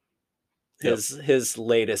 His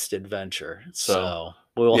latest adventure. So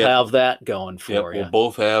we'll have that going for you. We'll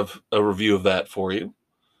both have a review of that for you.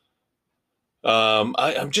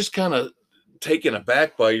 I'm just kind of taken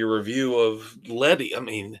aback by your review of Letty. I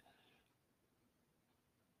mean,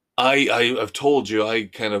 I've told you I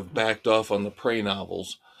kind of backed off on the Prey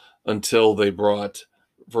novels until they brought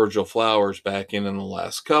Virgil Flowers back in the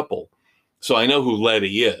last couple. So I know who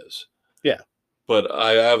Letty is. Yeah. But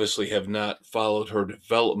I obviously have not followed her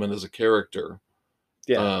development as a character.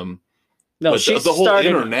 Yeah. No, but the whole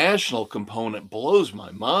international component blows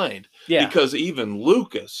my mind. Yeah. Because even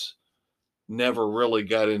Lucas never really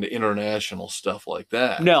got into international stuff like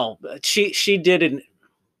that. No, she didn't.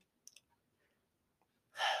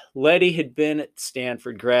 Letty had been at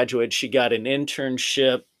Stanford, graduated. She got an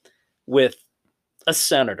internship with a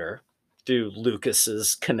senator through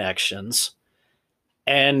Lucas's connections.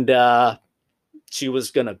 And she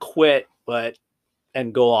was going to quit,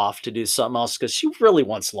 and go off to do something else because she really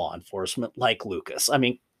wants law enforcement like Lucas. I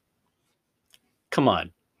mean, come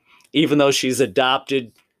on. Even though she's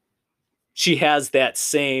adopted, she has that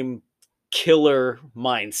same killer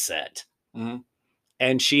mindset. Mm-hmm.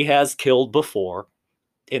 And she has killed before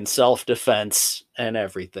in self-defense and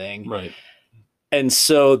everything. Right. And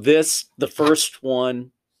so the first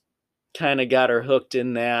one kind of got her hooked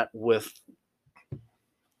in that with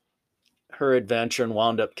her adventure and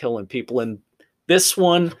wound up killing people. And this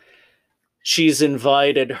one, she's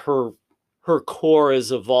invited her core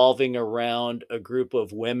is evolving around a group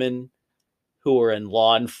of women who are in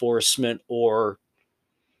law enforcement or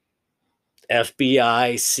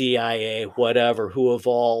FBI, CIA, whatever, who have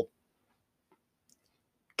all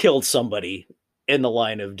killed somebody in the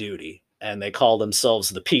line of duty, and they call themselves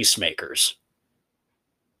the Peacemakers.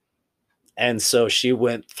 And so she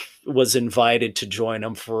was invited to join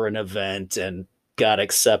them for an event and got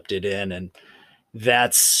accepted in, and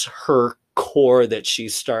that's her core that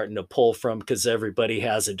she's starting to pull from because everybody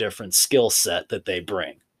has a different skill set that they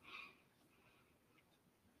bring.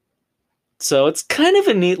 So it's kind of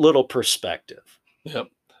a neat little perspective. Yep.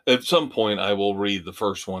 At some point, I will read the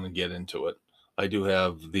first one and get into it. I do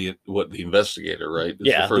have the Investigator, right?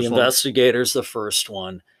 The Investigator's the first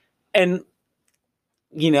one. And,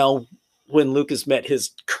 when Lucas met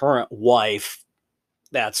his current wife,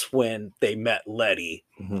 that's when they met Letty.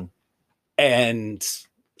 Mm-hmm. And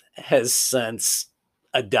has since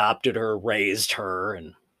adopted her, raised her.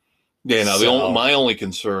 And my only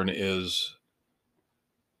concern is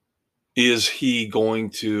he going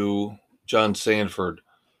to, John Sandford,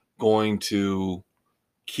 going to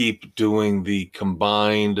keep doing the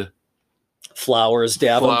combined Flowers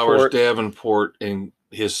Davenport, and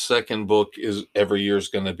his second book is every year is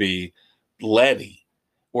going to be Letty,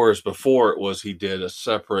 whereas before it was he did a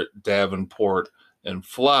separate Davenport and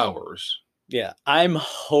Flowers. Yeah, I'm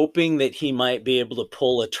hoping that he might be able to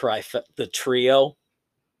pull the trio.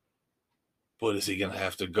 But is he going to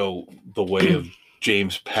have to go the way of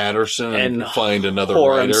James Patterson And and find another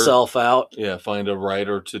whore writer? himself out. Yeah, find a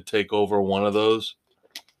writer to take over one of those.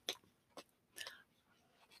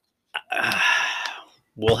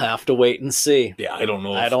 We'll have to wait and see. Yeah, I don't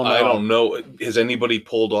know. I don't know. Has anybody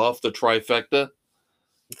pulled off the trifecta?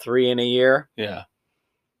 3 in a year. Yeah.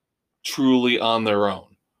 Truly on their own.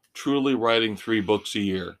 Truly writing 3 books a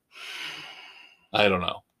year. I don't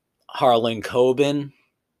know. Harlan Coben,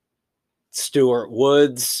 Stuart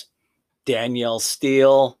Woods, Danielle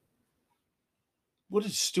Steele. What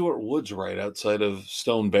did Stuart Woods write outside of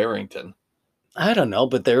Stone Barrington? I don't know,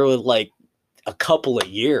 but there were like a couple a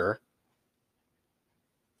year.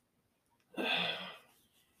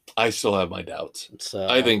 I still have my doubts. So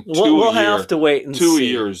I think we'll have to wait and 2 see.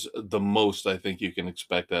 years, the most I think you can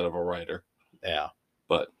expect out of a writer. Yeah.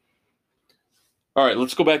 But all right,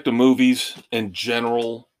 let's go back to movies and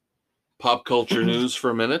general pop culture news for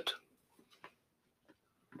a minute.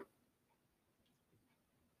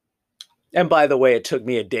 And by the way, it took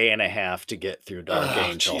me a day and a half to get through Dark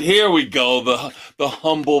Angel. Here we go, the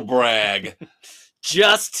humble brag.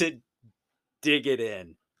 Just to dig it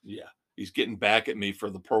in. Yeah, he's getting back at me for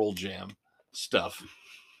the Pearl Jam stuff.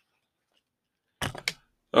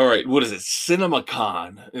 All right, what is it?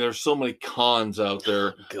 CinemaCon. There's so many cons out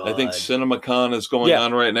there. God. I think CinemaCon is going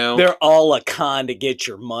on right now. They're all a con to get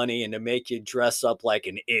your money and to make you dress up like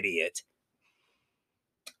an idiot.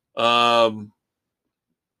 I'm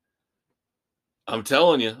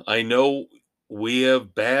telling you, I know we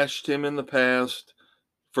have bashed him in the past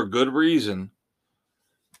for good reason,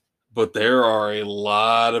 but there are a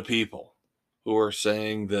lot of people who are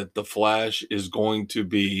saying that The Flash is going to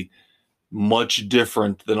be much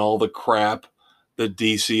different than all the crap that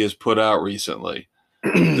DC has put out recently.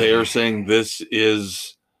 They are saying this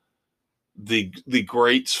is the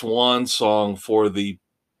great swan song for the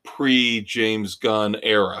pre-James Gunn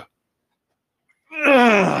era.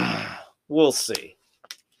 We'll see.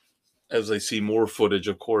 As I see more footage,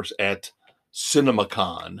 of course, at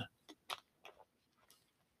CinemaCon.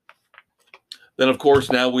 Then, of course,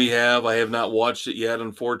 now I have not watched it yet,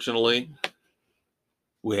 unfortunately.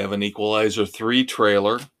 We have an Equalizer 3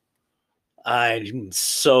 trailer. I'm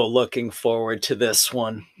so looking forward to this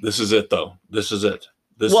one. This is it, though. This is it.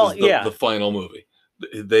 This is the final movie.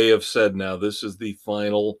 They have said now this is the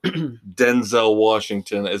final Denzel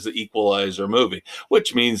Washington as the Equalizer movie,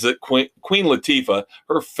 which means that Queen Latifah,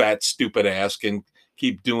 her fat, stupid ass, can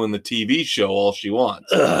keep doing the TV show all she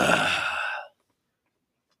wants.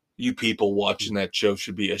 You people watching that show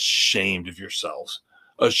should be ashamed of yourselves.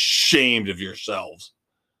 Ashamed of yourselves.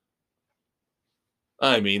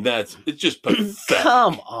 I mean, it's just pathetic.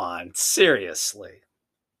 Come on, seriously.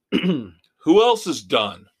 Who else is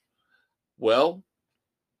done? Well,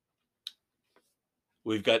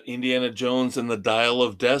 we've got Indiana Jones and the Dial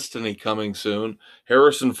of Destiny coming soon.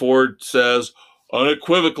 Harrison Ford says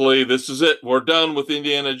unequivocally, this is it. We're done with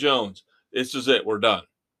Indiana Jones. This is it. We're done.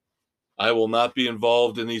 I will not be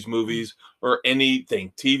involved in these movies or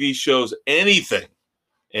anything, TV shows, anything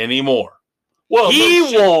anymore. Well, he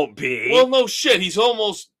won't be. Well, no shit. He's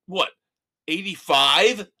almost,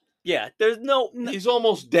 85? Yeah, there's no... He's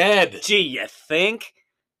almost dead. Gee, you think?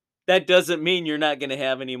 That doesn't mean you're not going to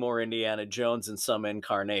have any more Indiana Jones in some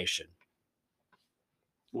incarnation.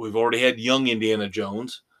 We've already had young Indiana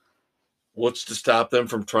Jones. What's to stop them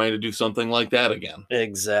from trying to do something like that again?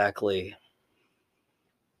 Exactly.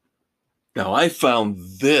 Now, I found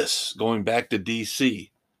this, going back to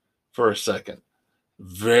DC for a second,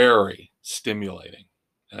 very stimulating.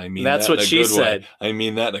 And I mean that's that what in a she good said. Way. I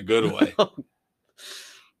mean that in a good way.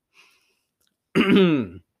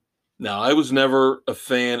 Now, I was never a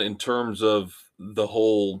fan in terms of the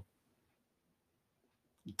whole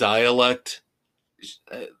dialect.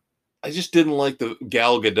 I just didn't like the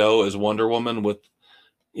Gal Gadot as Wonder Woman with,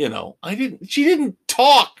 she didn't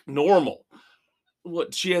talk normal.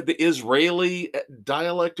 She had the Israeli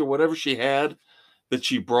dialect or whatever she had that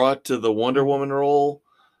she brought to the Wonder Woman role.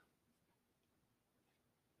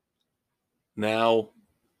 Now,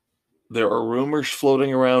 there are rumors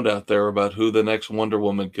floating around out there about who the next Wonder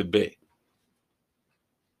Woman could be.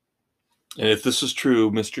 And if this is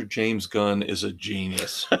true, Mr. James Gunn is a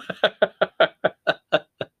genius.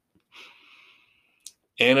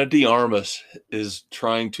 Ana de Armas is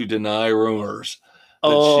trying to deny rumors that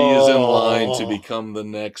she is in line to become the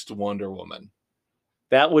next Wonder Woman.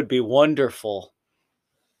 That would be wonderful.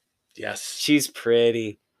 Yes. She's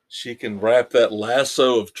pretty. She can wrap that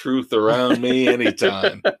lasso of truth around me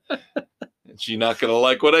anytime. And she's not going to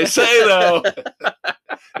like what I say, though.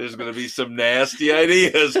 There's going to be some nasty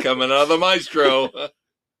ideas coming out of the maestro.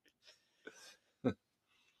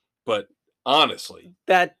 But honestly,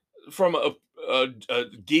 that from a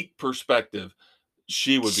geek perspective,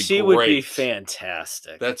 she would be she great. would be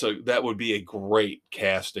fantastic. That would be a great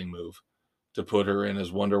casting move to put her in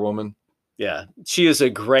as Wonder Woman. Yeah, she is a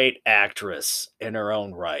great actress in her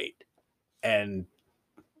own right, and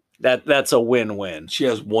that's a win-win. She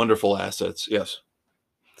has wonderful assets. Yes,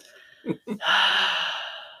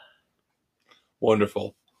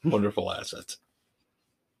 wonderful assets.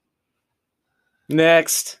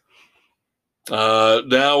 Next.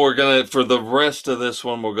 Now we're gonna, for the rest of this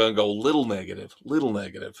one, we're gonna go little negative,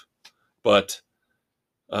 but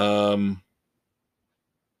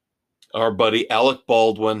our buddy Alec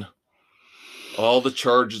Baldwin, all the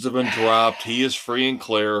charges have been dropped. He is free and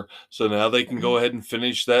clear, so now they can go ahead and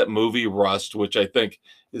finish that movie Rust, which I think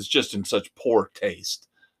is just in such poor taste.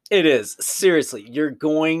 It is. Seriously, you're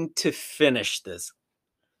going to finish this.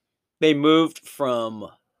 They moved from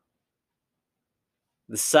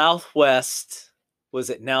the Southwest. Was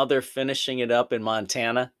it now they're finishing it up in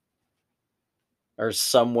Montana? Or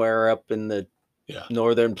somewhere up in the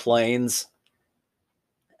northern plains?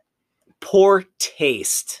 Poor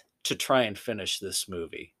taste to try and finish this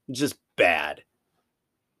movie. Just bad.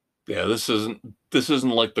 Yeah, this isn't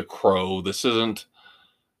like The Crow. This isn't,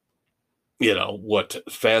 what,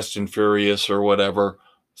 Fast and Furious or whatever,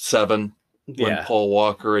 7, when Paul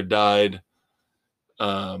Walker had died.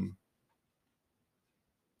 I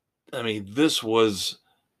mean, this was,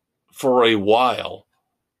 for a while,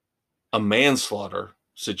 a manslaughter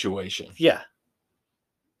situation. Yeah.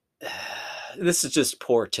 This is just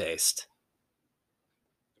poor taste.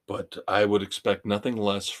 But I would expect nothing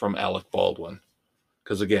less from Alec Baldwin.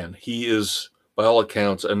 Because, again, he is, by all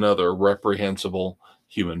accounts, another reprehensible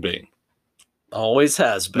human being. Always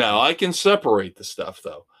has been. Now, I can separate the stuff,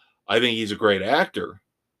 though. I think he's a great actor.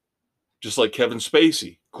 Just like Kevin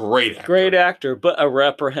Spacey. Great actor. Great actor, but a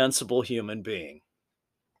reprehensible human being.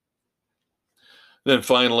 Then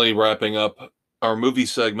finally, wrapping up our movie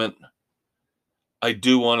segment, I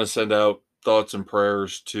do want to send out thoughts and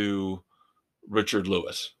prayers to Richard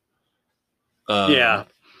Lewis. Yeah.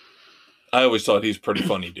 I always thought he's a pretty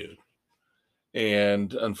funny dude.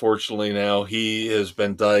 And unfortunately now he has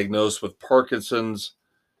been diagnosed with Parkinson's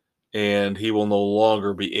and he will no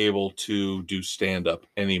longer be able to do stand-up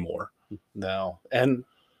anymore. No. And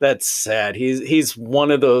that's sad. He's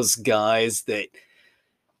one of those guys that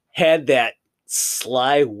had that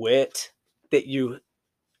sly wit that you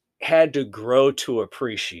had to grow to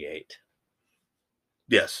appreciate.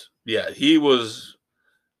 Yes. Yeah, he was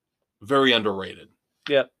very underrated.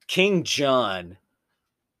 Yep. King John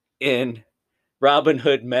in Robin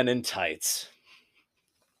Hood Men in Tights.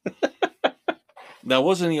 Now,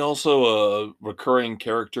 wasn't he also a recurring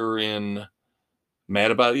character in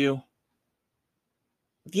Mad About You?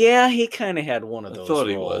 Yeah, he kind of had one of those roles.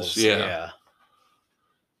 He was, yeah.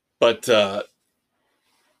 But,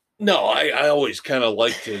 no, I always kind of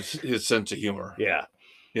liked his sense of humor. Yeah.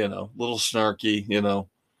 Little snarky,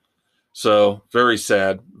 So, very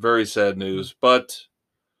sad news. But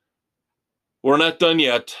we're not done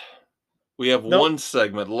yet. We have one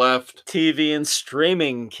segment left. TV and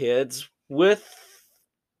streaming, kids, with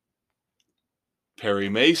Perry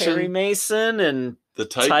Mason and the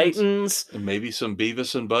Titans. And maybe some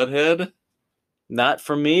Beavis and Butthead. Not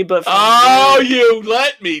from me, but from you. You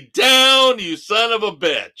let me down, you son of a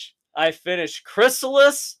bitch. I finished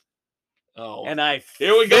Chrysalis. Oh. And I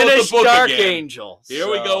Here we go with the book Dark again. Angel. Here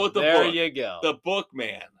we go with the book. There you go. The book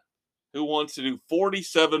man who wants to do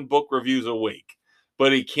 47 book reviews a week,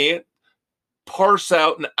 but he can't parse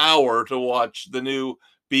out an hour to watch the new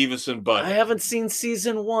Beavis and Butthead. I haven't seen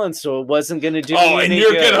season 1, so it wasn't going to do me any and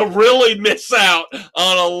you're good. Going to really miss out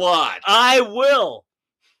on a lot. I will.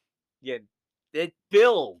 Yeah, it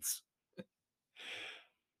builds.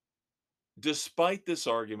 Despite this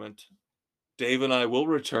argument, Dave and I will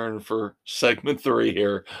return for segment 3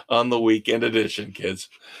 here on the weekend edition, kids.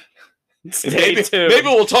 Stay tuned. Maybe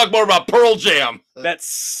we'll talk more about Pearl Jam. That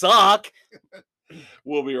suck.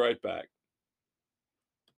 We'll be right back.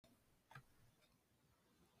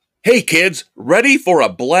 Hey kids, ready for a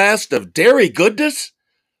blast of dairy goodness?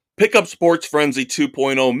 Pick up Sports Frenzy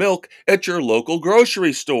 2.0 milk at your local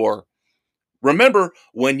grocery store. Remember,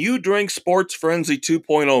 when you drink Sports Frenzy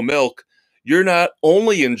 2.0 milk, you're not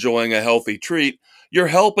only enjoying a healthy treat, you're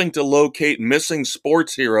helping to locate missing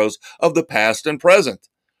sports heroes of the past and present.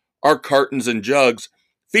 Our cartons and jugs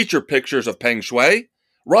feature pictures of Peng Shui,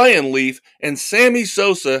 Ryan Leaf, and Sammy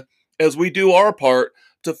Sosa as we do our part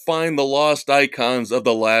to find the lost icons of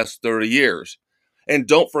the last 30 years. And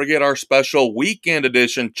don't forget our special weekend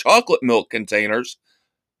edition chocolate milk containers,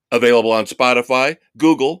 available on Spotify,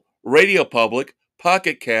 Google, Radio Public,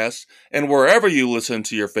 Pocket Casts, and wherever you listen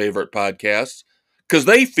to your favorite podcasts, because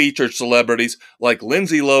they feature celebrities like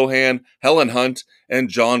Lindsay Lohan, Helen Hunt, and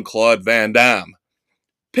Jean-Claude Van Damme.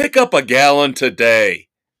 Pick up a gallon today.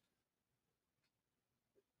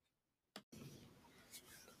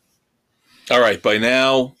 All right, by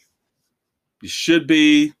now, you should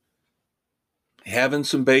be having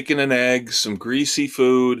some bacon and eggs, some greasy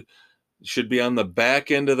food. You should be on the back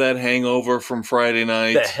end of that hangover from Friday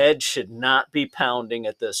night. The head should not be pounding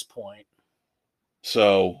at this point.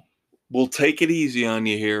 So we'll take it easy on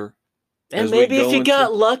you here. And maybe if you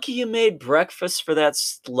got lucky, you made breakfast for that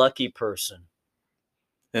lucky person.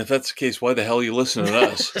 And if that's the case, why the hell are you listening to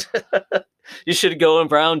us? You should go in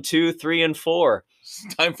round 2, 3, and 4.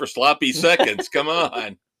 It's time for sloppy seconds. Come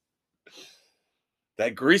on.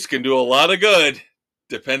 That grease can do a lot of good,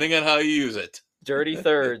 depending on how you use it. Dirty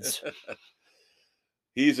thirds.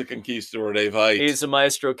 He's a conquistador, Dave Height. He's a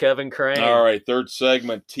maestro, Kevin Crane. All right, third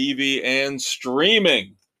segment, TV and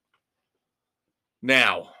streaming.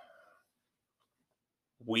 Now,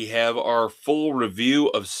 we have our full review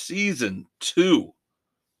of Season 2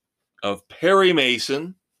 of Perry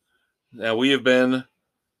Mason. Now, we have been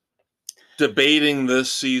debating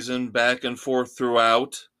this season back and forth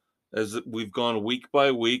throughout as we've gone week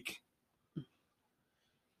by week.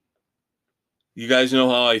 You guys know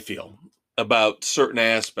how I feel about certain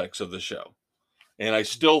aspects of the show. And I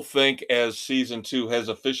still think as Season 2 has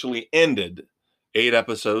officially ended, 8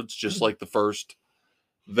 episodes, just like the first,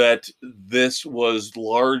 that this was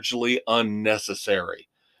largely unnecessary.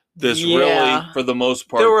 This really, for the most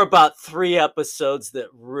part... There were about 3 episodes that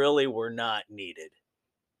really were not needed.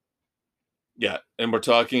 Yeah, and we're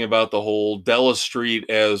talking about the whole Della Street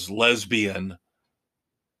as lesbian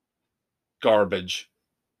garbage.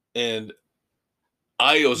 And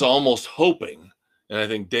I was almost hoping, and I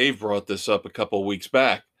think Dave brought this up a couple of weeks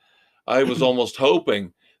back, I was almost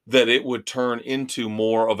hoping that it would turn into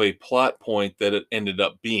more of a plot point that it ended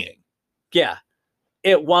up being. Yeah.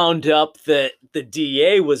 It wound up that the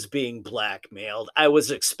DA was being blackmailed. I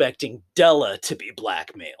was expecting Della to be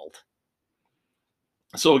blackmailed.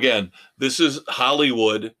 So again, this is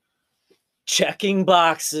Hollywood checking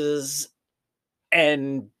boxes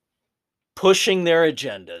and pushing their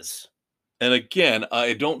agendas. And again,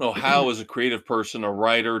 I don't know how, as a creative person, a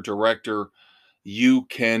writer, director, you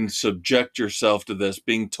can subject yourself to this,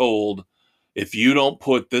 being told, if you don't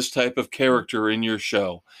put this type of character in your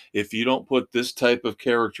show, if you don't put this type of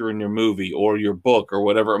character in your movie or your book or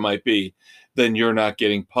whatever it might be, then you're not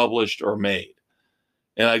getting published or made.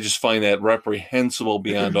 And I just find that reprehensible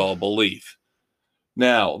beyond all belief.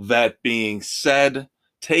 Now, that being said,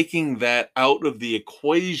 taking that out of the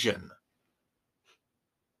equation,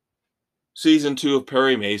 Season 2 of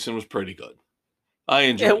Perry Mason was pretty good. I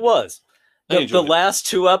enjoyed it. It was. The last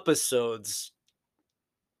 2 episodes,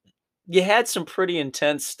 you had some pretty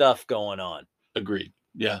intense stuff going on. Agreed.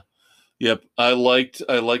 Yeah. Yep. I liked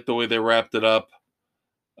the way they wrapped it up.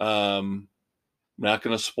 Not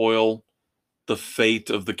going to spoil the fate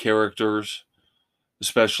of the characters,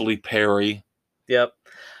 especially Perry. Yep.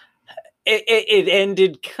 It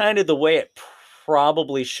ended kind of the way it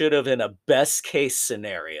probably should have in a best case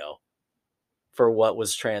scenario for what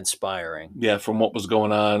was transpiring. Yeah, from what was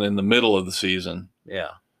going on in the middle of the season.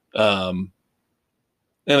 Yeah. And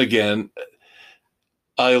again,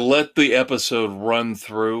 I let the episode run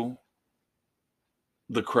through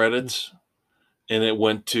the credits, and it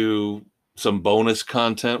went to some bonus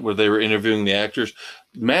content where they were interviewing the actors.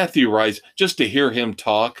 Matthew Rice, just to hear him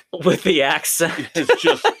talk with the accent, it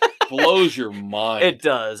just blows your mind. It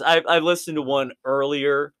does. I listened to one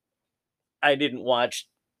earlier. I didn't watch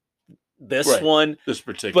this one, this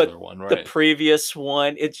particular one, right? The previous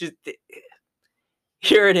one. It's just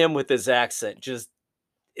hearing him with his accent just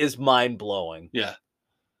is mind blowing. Yeah.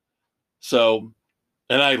 So,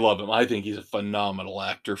 and I love him. I think he's a phenomenal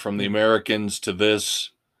actor. From The Americans to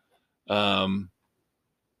this, even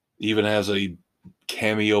has a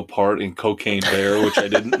cameo part in Cocaine Bear, which I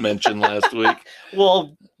didn't mention last week.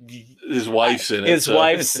 Well, his wife's in it. His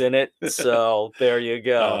wife's in it, so there you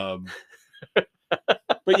go.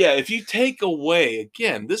 But yeah, if you take away,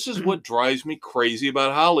 again, this is what drives me crazy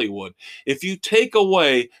about Hollywood. If you take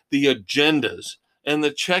away the agendas and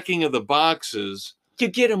the checking of the boxes, you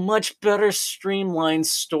get a much better streamlined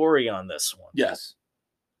story on this one. Yes.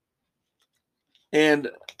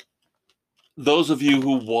 And those of you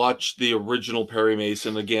who watched the original Perry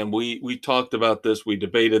Mason, again, we talked about this, we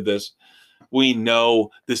debated this. We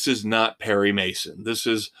know this is not Perry Mason. This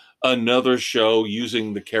is another show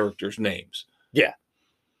using the characters' names. Yeah.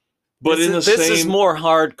 But This is more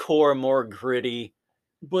hardcore, more gritty.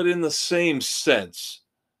 But in the same sense,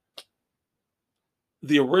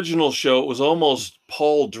 the original show, it was almost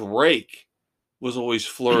Paul Drake was always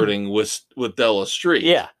flirting with Della Street.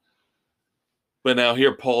 Yeah. But now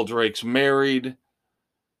here Paul Drake's married.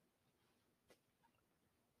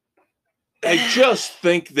 I just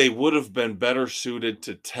think they would have been better suited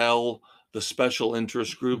to tell the special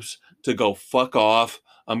interest groups to go fuck off.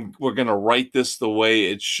 We're going to write this the way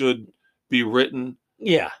it should be written.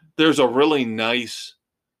 Yeah. There's a really nice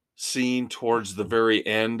scene towards the very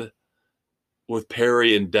end with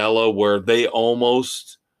Perry and Della where they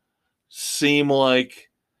almost seem like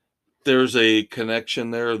there's a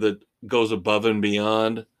connection there that goes above and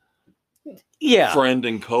beyond friend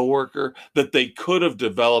and coworker that they could have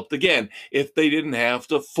developed again if they didn't have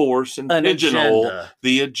to force and pigeonhole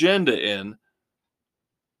the agenda in.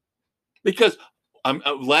 Because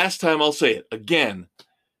last time I'll say it again,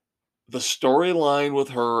 the storyline with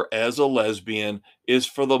her as a lesbian is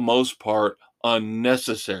for the most part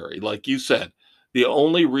unnecessary. Like you said, the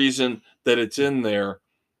only reason that it's in there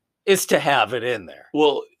is to have it in there.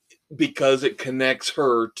 Well, because it connects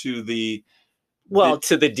her to the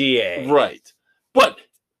DA. Right. But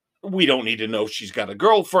we don't need to know she's got a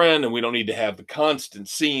girlfriend, and we don't need to have the constant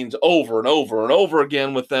scenes over and over and over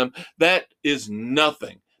again with them. That is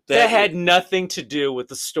nothing. That had nothing to do with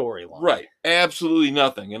the storyline. Right. Absolutely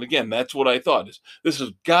nothing. And again, that's what I thought is this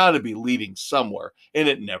has got to be leading somewhere, and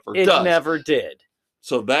it never does. It never did.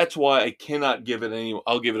 So that's why I cannot give it any.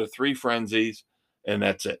 I'll give it a 3 frenzies, and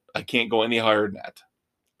that's it. I can't go any higher than that.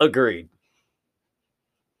 Agreed.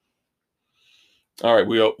 All right,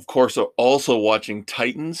 we of course are also watching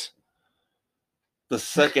Titans, the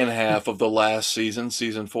second half of the last season,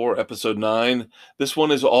 season 4, episode 9. This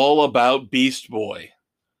one is all about Beast Boy,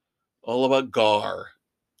 all about Gar.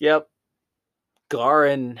 Yep, Gar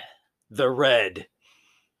and the Red.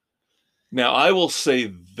 Now, I will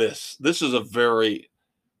say this. This is a very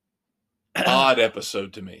odd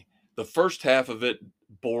episode to me. The first half of it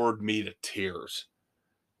bored me to tears.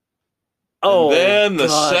 And then the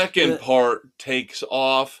second part takes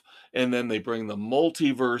off, and then they bring the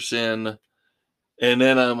multiverse in, and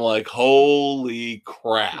then I'm like, holy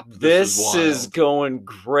crap. This is going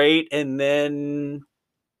great, and then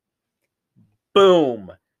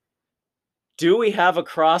boom. Do we have a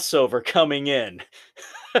crossover coming in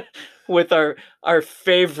with our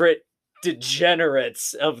favorite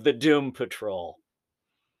degenerates of the Doom Patrol?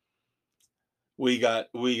 We got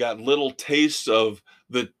little tastes of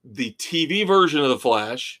the TV version of The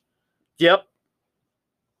Flash. Yep.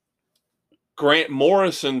 Grant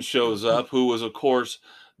Morrison shows up, who was, of course,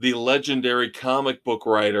 the legendary comic book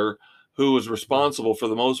writer who was responsible for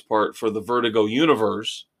the most part for the Vertigo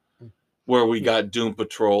universe, where we got Doom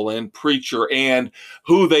Patrol and Preacher and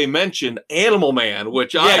who they mentioned, Animal Man,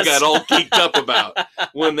 which I got all geeked up about.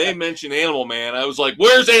 When they mentioned Animal Man, I was like,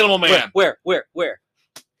 where's Animal Man? Where?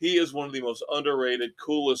 He is one of the most underrated,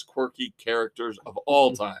 coolest, quirky characters of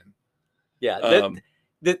all time. Yeah,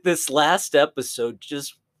 this last episode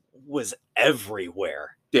just was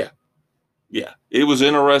everywhere. Yeah. It was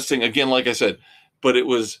interesting. Again, like I said, but it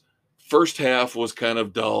was first half was kind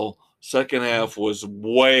of dull. Second half was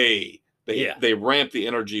they ramped the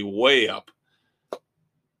energy way up.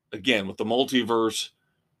 Again, with the multiverse,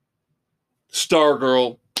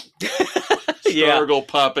 Stargirl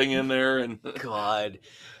popping in there, and God.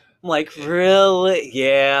 I'm like, really?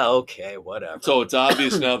 Yeah, okay, whatever. So it's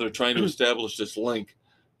obvious now they're trying to establish this link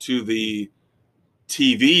to the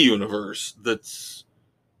TV universe that's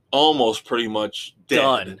almost pretty much dead.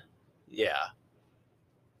 Done. Yeah.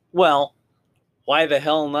 Well, why the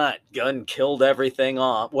hell not? Gunn killed everything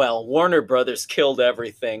off. Well, Warner Brothers killed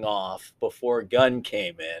everything off before Gunn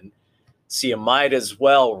came in. So you might as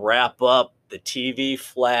well wrap up the TV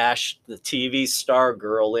Flash, the TV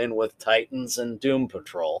Stargirl in with Titans and Doom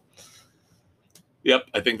Patrol. Yep,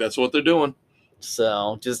 I think that's what they're doing.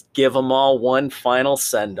 So just give them all one final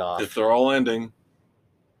send-off. If they're all ending.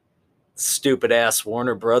 Stupid ass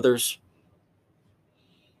Warner Brothers.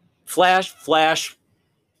 Flash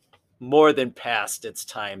more than past its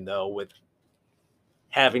time, though, with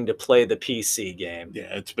having to play the PC game.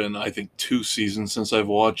 Yeah, it's been, I think, 2 seasons since I've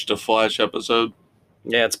watched a Flash episode.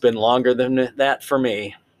 Yeah, it's been longer than that for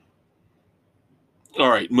me. All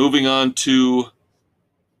right, moving on to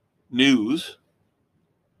news.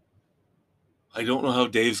 I don't know how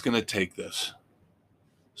Dave's going to take this,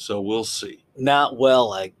 so we'll see. Not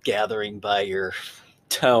well, gathering by your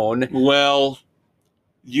tone. Well,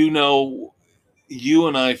 you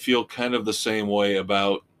and I feel kind of the same way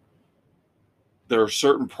about there are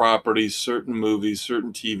certain properties, certain movies,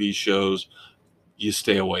 certain TV shows you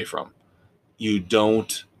stay away from. You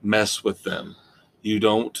don't mess with them. You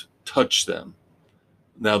don't touch them.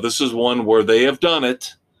 Now, this is one where they have done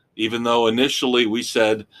it, even though initially we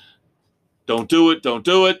said, don't do it, don't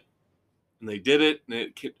do it. And they did it,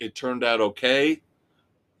 and it turned out okay.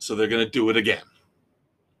 So they're going to do it again.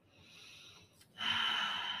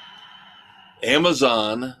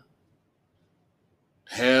 Amazon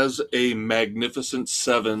has a Magnificent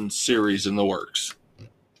Seven series in the works.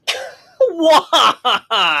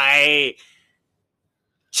 Why?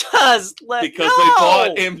 Just let because they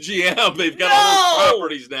bought MGM. They've got all those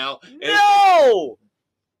properties now. No!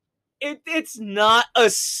 It's not a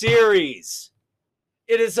series.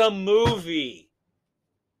 It is a movie.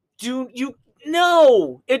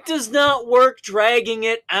 No! It does not work dragging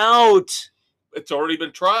it out. It's already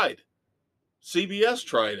been tried. CBS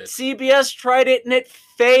tried it. CBS tried it and it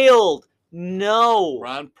failed. No.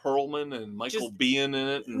 Ron Perlman and Michael Biehn in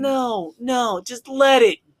it. No. Just let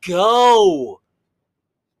it go.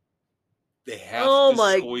 They have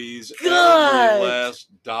to squeeze every last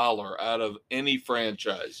dollar out of any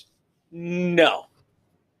franchise. No.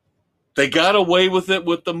 They got away with it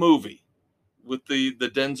with the movie. With the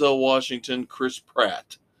Denzel Washington, Chris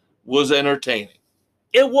Pratt. Was entertaining.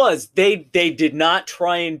 It was. They did not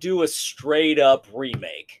try and do a straight up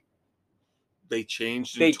remake. They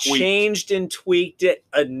changed and tweaked it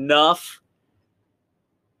enough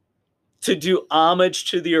to do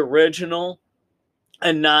homage to the original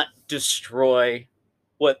and not destroy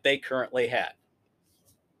what they currently had.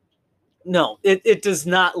 No, it does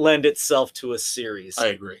not lend itself to a series. I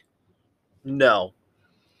agree. No.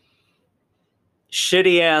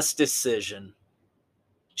 Shitty ass decision.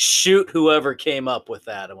 Shoot whoever came up with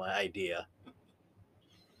that idea.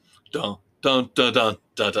 Dun dun dun dun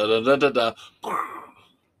dun dun dun dun dun.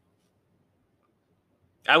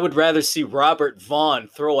 I would rather see Robert Vaughn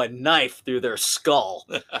throw a knife through their skull.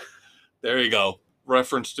 There you go.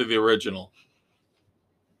 Reference to the original.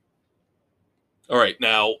 All right,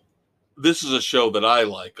 now, this is a show that I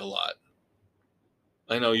like a lot.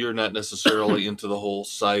 I know you're not necessarily into the whole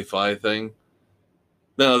sci-fi thing.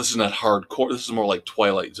 No, this is not hardcore. This is more like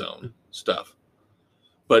Twilight Zone stuff.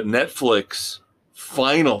 But Netflix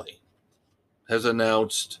finally has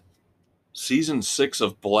announced season 6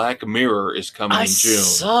 of Black Mirror is coming in June. I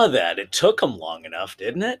saw that. It took them long enough,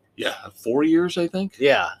 didn't it? Yeah, 4 years, I think.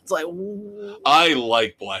 Yeah. It's like, I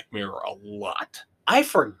like Black Mirror a lot. I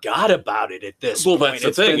forgot about it at this point. That's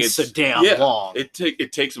the thing. It's been so damn long.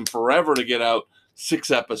 It takes them forever to get out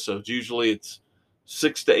 6 episodes. Usually it's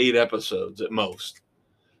 6 to 8 episodes at most.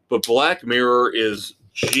 But Black Mirror is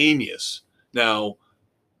genius. Now,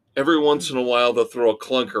 every once in a while they'll throw a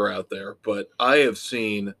clunker out there, but I have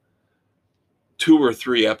seen 2 or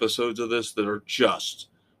 3 episodes of this that are just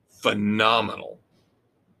phenomenal.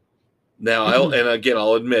 Now, I'll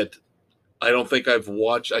admit, I don't think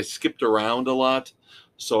I skipped around a lot.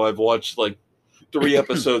 So I've watched like 3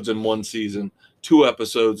 episodes in one season, 2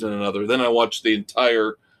 episodes in another. Then I watched the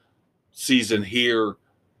entire season here,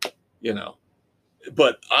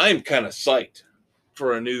 But I'm kind of psyched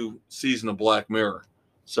for a new season of Black Mirror.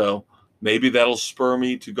 So maybe that'll spur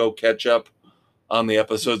me to go catch up on the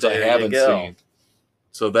episodes I haven't seen.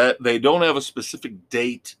 So that they don't have a specific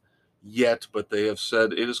date yet, but they have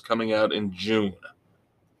said it is coming out in June.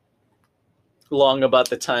 Long about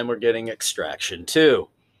the time we're getting Extraction, too.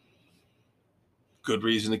 Good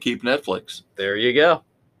reason to keep Netflix. There you go.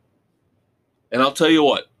 And I'll tell you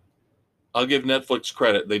what. I'll give Netflix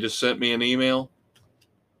credit. They just sent me an email.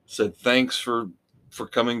 Said, thanks for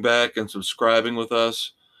coming back and subscribing with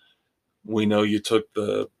us. We know you took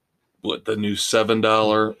the new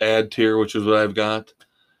 $7 ad tier, which is what I've got.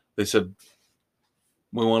 They said,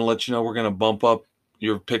 we want to let you know we're going to bump up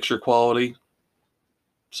your picture quality.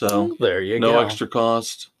 So there you go. No extra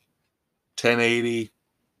cost. 1080.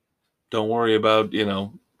 Don't worry about, the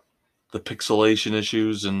pixelation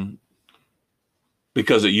issues. And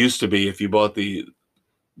because it used to be if you bought the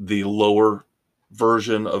lower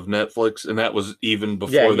version of Netflix, and that was even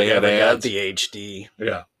before they had ads. Got the HD.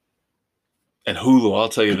 Yeah. And Hulu, I'll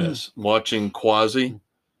tell you this, watching Quasi,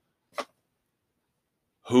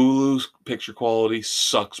 Hulu's picture quality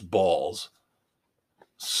sucks balls.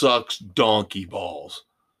 Sucks donkey balls.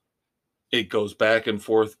 It goes back and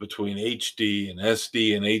forth between HD and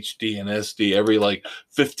SD and HD and SD every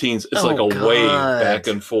 15. It's like a wave back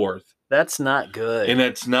and forth. That's not good. And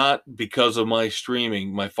it's not because of my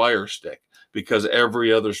streaming, my Fire Stick, because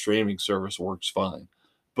every other streaming service works fine.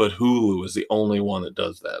 But Hulu is the only one that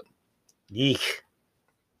does that. Yeek.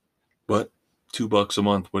 But $2 a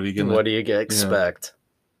month. What do you expect?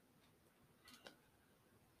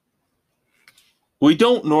 We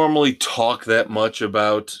don't normally talk that much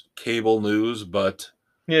about cable news, but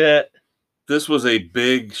Yeah. this was a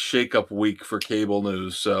big shakeup week for cable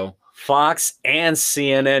news. So Fox and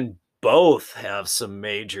CNN both have some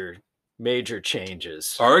major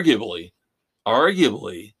changes. arguably,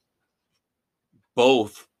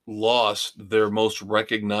 both lost their most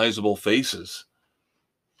recognizable faces,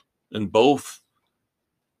 and both,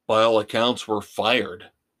 by all accounts, were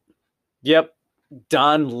fired. Yep.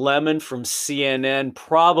 Don Lemon from CNN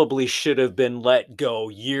probably should have been let go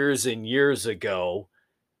years and years ago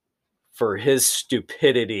for his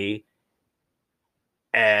stupidity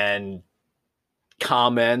and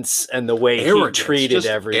comments and the way Arrogance, he treated just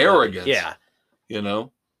everybody. arrogance. Yeah. You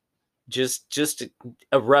know? Just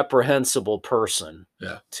a reprehensible person.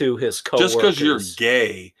 Yeah. To his coworkers. Just because you're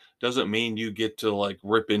gay doesn't mean you get to like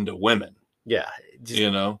rip into women. Yeah.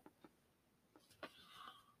 You know?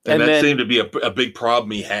 And that then, seemed to be a big problem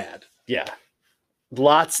he had. Yeah.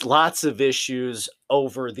 Lots of issues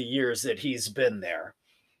over the years that he's been there.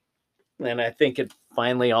 And I think it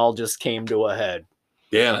finally all just came to a head.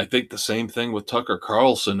 Yeah, and I think the same thing with Tucker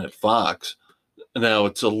Carlson at Fox. Now,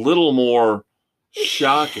 it's a little more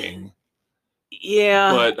shocking.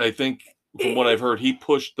 Yeah. But I think from what I've heard, he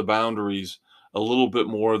pushed the boundaries a little bit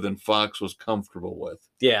more than Fox was comfortable with.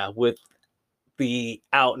 Yeah, with the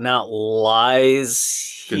out and out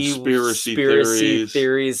lies, Conspiracy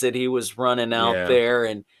theories that he was running out there,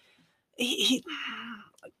 and he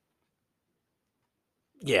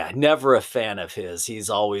never a fan of his. He's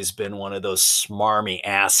always been one of those smarmy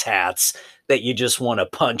asshats that you just want to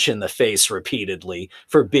punch in the face repeatedly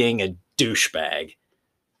for being a douchebag.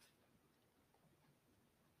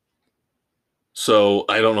 So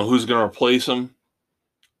I don't know who's going to replace him.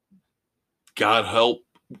 God help.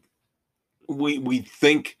 We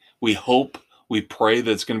think, we hope, we pray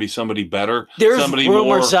that it's going to be somebody better. There's somebody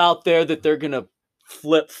rumors out there that they're going to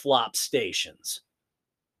flip-flop stations.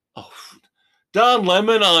 Oh, Don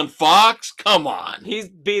Lemon on Fox? Come on.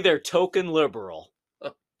 He'd be their token liberal.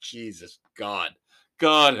 Oh, Jesus, God.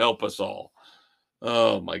 God help us all.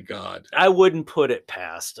 Oh, my God. I wouldn't put it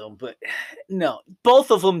past them, but no.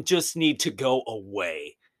 Both of them just need to go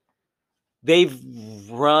away. They've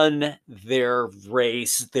run their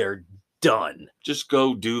race. They're done. Just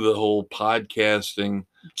go do the whole podcasting.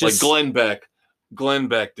 Like Glenn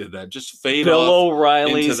Beck did that. Just fade Bill off.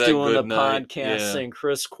 O'Reilly's into that doing the good night. podcasting. Yeah.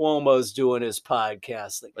 Chris Cuomo's doing his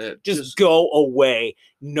podcasting. Yeah, just go away.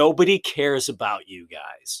 Nobody cares about you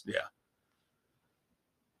guys. Yeah.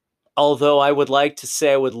 Although I would like to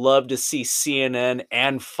say I would love to see CNN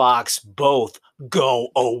and Fox both go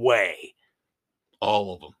away.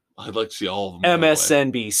 All of them. I'd like to see all of them.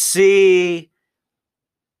 MSNBC,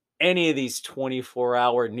 any of these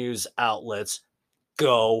 24-hour news outlets,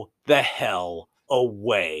 go the hell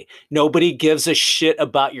away. Nobody gives a shit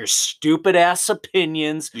about your stupid ass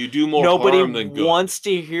opinions. You do more harm than good. Nobody wants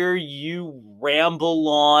to hear you ramble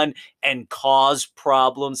on and cause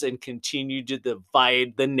problems and continue to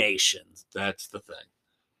divide the nation. That's the thing.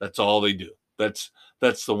 That's all they do. That's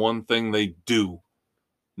the one thing they do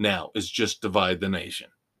now is just divide the nation.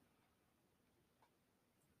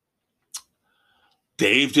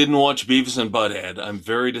 Dave didn't watch Beavis and Butthead. I'm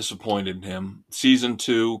very disappointed in him. Season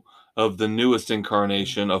 2 of the newest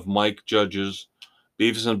incarnation of Mike Judge's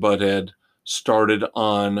Beavis and Butthead started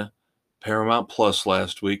on Paramount Plus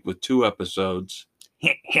last week with 2 episodes.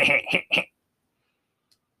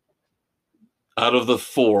 Out of the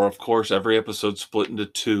 4, of course, every episode split into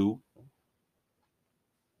 2.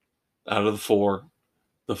 Out of the 4,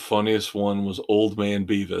 the funniest one was Old Man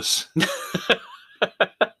Beavis.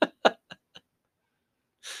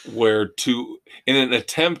 Where in an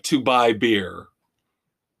attempt to buy beer,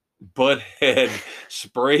 Butthead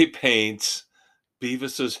spray paints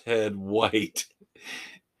Beavis's head white,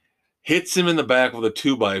 hits him in the back with a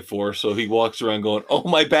 2x4, so he walks around going, "Oh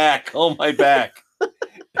my back, oh my back."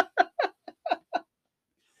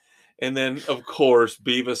 And then, of course,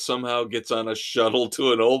 Beavis somehow gets on a shuttle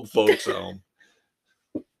to an old folks' home.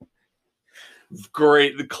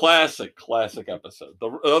 Great, the classic episode. The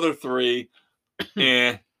other 3,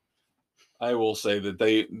 I will say that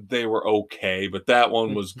they were okay, but that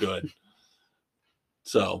one was good.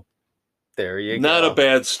 So, there you go. Not a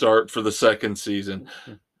bad start for the second season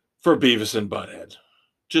for Beavis and Butthead.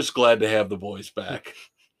 Just glad to have the boys back.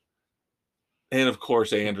 And, of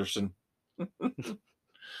course, Anderson.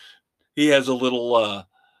 He has a little,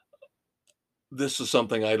 this is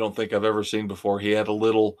something I don't think I've ever seen before. He had a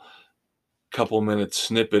little couple-minute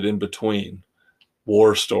snippet in between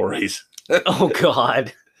war stories. Oh,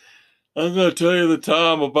 God. I'm going to tell you the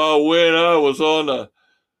time about when I was on a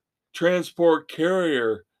transport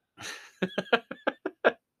carrier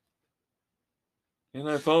And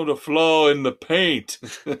I found a flaw in the paint.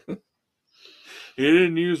 He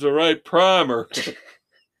didn't use the right primer.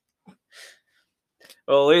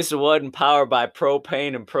 Well, at least it wasn't powered by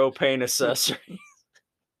propane and propane accessories.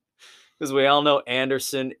 Because we all know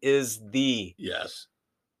Anderson is the Yes.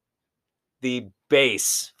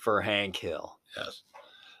 base for Hank Hill. Yes.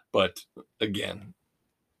 But again,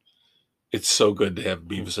 it's so good to have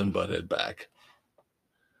Beavis and Butthead back.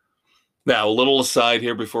 Now, a little aside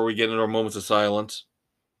here before we get into our moments of silence.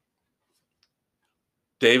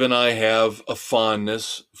 Dave and I have a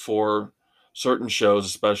fondness for certain shows,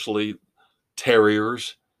 especially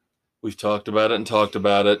Terriers. We've talked about it and talked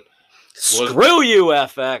about it. Screw you,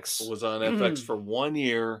 FX. Was on FX for 1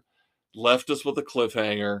 year, left us with a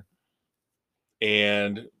cliffhanger,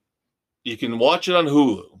 and you can watch it on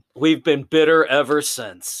Hulu. We've been bitter ever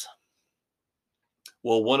since.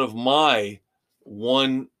 Well, one of my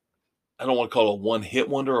I don't want to call it a one-hit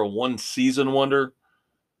wonder or one-season wonder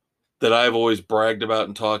that I've always bragged about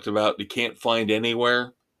and talked about, you can't find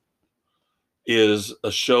anywhere, is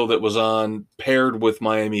a show that was on paired with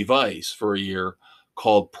Miami Vice for a year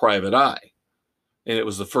called Private Eye. And it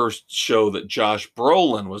was the first show that Josh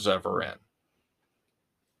Brolin was ever in.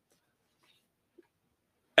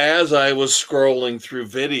 As I was scrolling through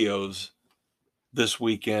videos this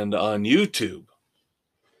weekend on YouTube,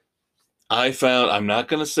 I found, I'm not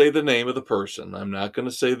going to say the name of the person. I'm not going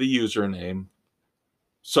to say the username.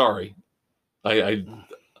 Sorry. I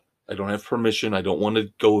don't have permission. I don't want to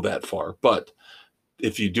go that far. But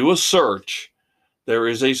if you do a search, there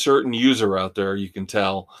is a certain user out there, you can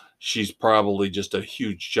tell she's probably just a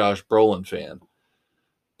huge Josh Brolin fan.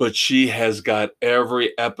 But she has got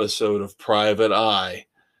every episode of Private Eye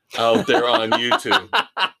out there on YouTube.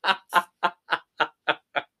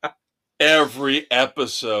 Every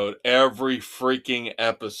episode, every freaking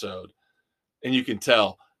episode. And you can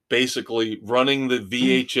tell, basically running the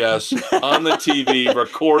VHS on the TV,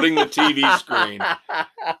 recording the TV screen.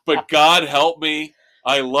 But God help me,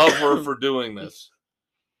 I love her for doing this.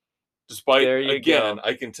 Despite, again,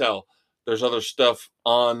 I can tell there's other stuff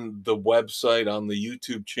on the website, on the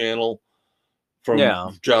YouTube channel from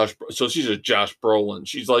Josh. So she's a Josh Brolin.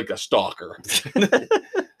 She's like a stalker.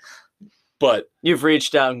 But you've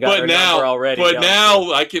reached out and got her number already. But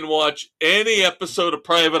now I can watch any episode of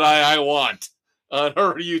Private Eye I want on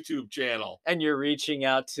her YouTube channel. And you're reaching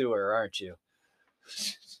out to her, aren't you?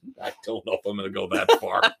 I don't know if I'm going to go that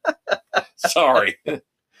far. Sorry.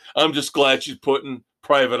 I'm just glad she's putting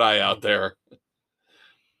Private Eye out there.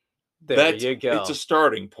 There you go. It's a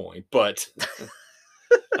starting point, but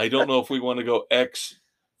I don't know if we want to go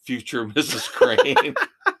future Mrs. Crane.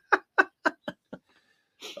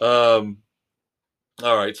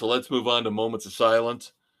 All right, so let's move on to moments of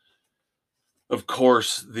silence. Of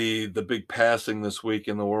course, the big passing this week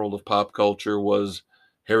in the world of pop culture was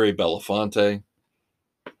Harry Belafonte.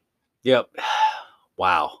 Yep.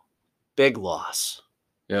 Wow. Big loss.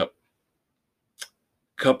 Yep.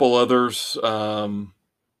 Couple others.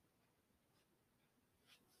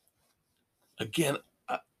 Again,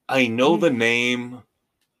 I know the name.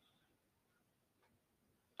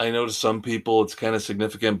 I know to some people it's kind of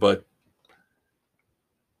significant, but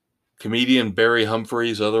comedian Barry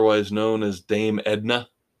Humphries, otherwise known as Dame Edna.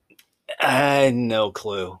 I had no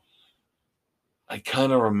clue. I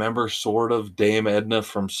kind of remember sort of Dame Edna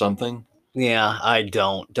from something. Yeah, I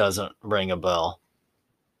don't. Doesn't ring a bell.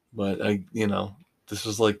 But this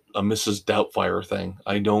is like a Mrs. Doubtfire thing.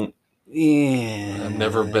 Yeah. I've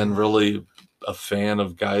never been really a fan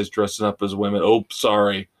of guys dressing up as women. Oh,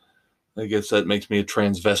 sorry. I guess that makes me a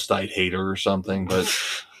transvestite hater or something, but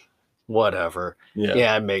whatever.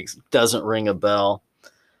 Yeah, it doesn't ring a bell.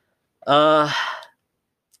 Jenny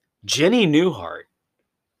Newhart,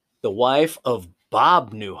 the wife of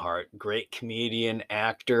Bob Newhart, great comedian,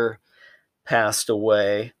 actor, passed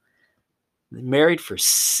away. Married for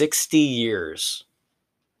 60 years.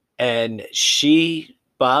 And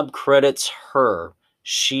Bob credits her.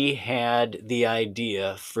 She had the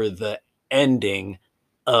idea for the ending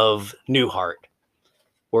of Newhart,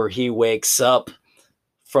 where he wakes up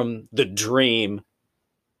from the dream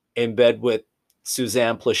in bed with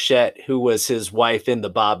Suzanne Plachette, who was his wife in the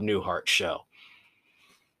Bob Newhart show.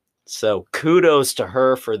 So kudos to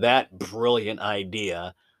her for that brilliant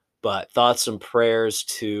idea, but thoughts and prayers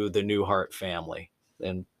to the Newhart family.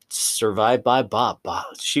 And survived by Bob.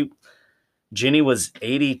 Jenny was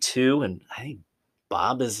 82, and I think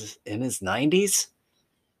Bob is in his 90s.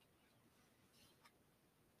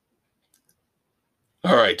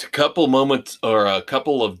 All right, a couple moments or a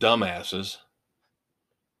couple of dumbasses.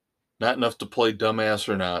 Not enough to play dumbass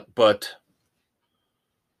or not, but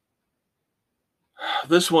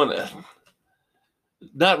this one,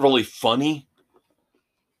 not really funny.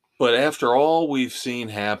 But after all we've seen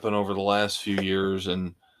happen over the last few years,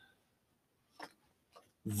 and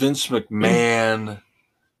Vince McMahon,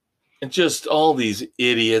 and just all these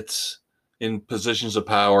idiots in positions of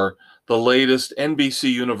power, the latest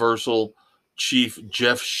NBC Universal chief,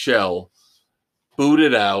 Jeff Shell,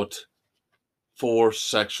 booted out for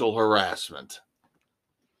sexual harassment.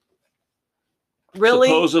 Really?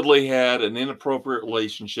 Supposedly had an inappropriate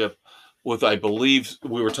relationship with, I believe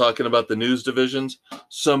we were talking about the news divisions,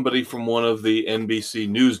 somebody from one of the NBC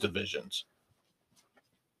news divisions.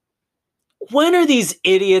 When are these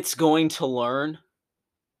idiots going to learn?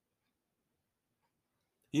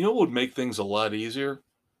 You know what would make things a lot easier?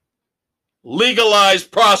 Legalize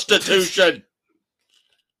prostitution.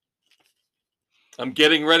 I'm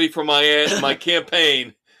getting ready for my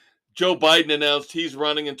campaign. Joe Biden announced he's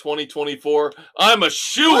running in 2024. I'm a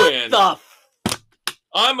shoo-in.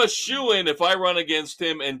 I'm a shoo-in if I run against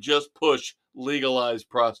him and just push legalized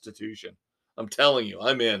prostitution. I'm telling you,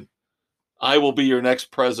 I'm in. I will be your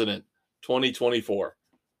next president, 2024.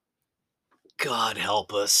 God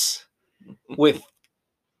help us. With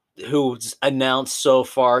who's announced so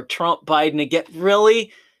far, Trump, Biden again.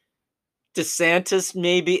 Really? DeSantis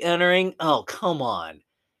may be entering? Oh, come on.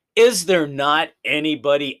 Is there not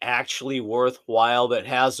anybody actually worthwhile that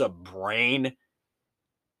has a brain?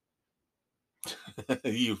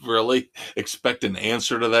 You really expect an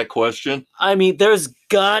answer to that question? I mean, there's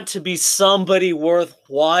got to be somebody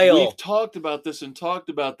worthwhile. We've talked about this and talked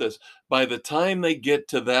about this. By the time they get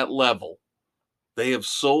to that level, they have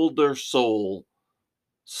sold their soul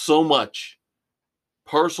so much,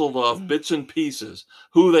 parceled off bits and pieces,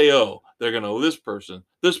 who they owe. They're going to owe this person,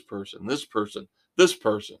 this person, this person, this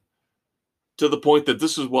person, to the point that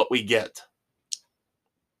this is what we get.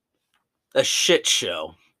 A shit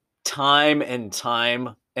show. Time and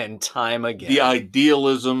time and time again. The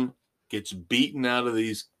idealism gets beaten out of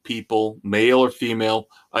these people, male or female,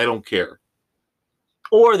 I don't care.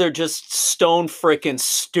 Or they're just stone frickin'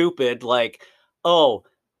 stupid, like, oh,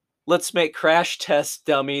 let's make crash test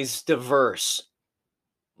dummies diverse.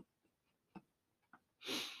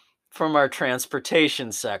 From our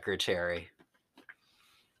transportation secretary.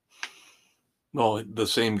 Oh, the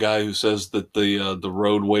same guy who says that the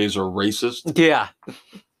roadways are racist? Yeah.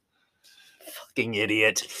 Fucking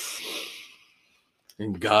idiot.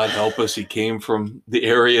 And God help us, he came from the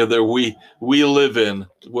area that we live in,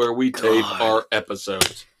 where we tape our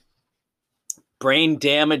episodes. Brain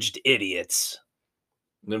damaged idiots.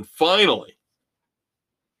 And then finally,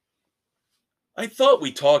 I thought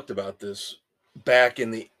we talked about this back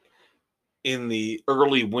in the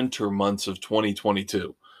early winter months of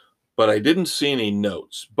 2022, but I didn't see any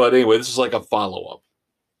notes. But anyway, this is like a follow-up,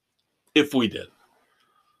 if we did.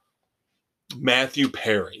 Matthew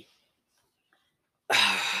Perry.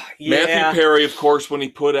 Yeah. Matthew Perry, of course, when he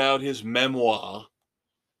put out his memoir,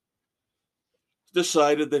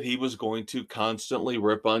 decided that he was going to constantly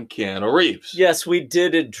rip on Keanu Reeves. Yes, we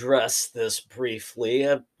did address this briefly,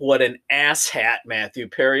 what an asshat Matthew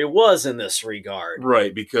Perry was in this regard.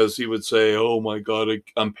 Right, because he would say, oh my God,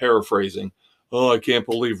 I'm paraphrasing. Oh, I can't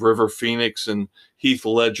believe River Phoenix and Heath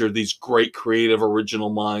Ledger, these great creative original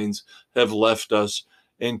minds, have left us,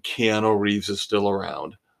 and Keanu Reeves is still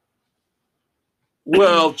around.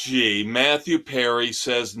 Well, gee, Matthew Perry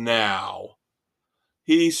says now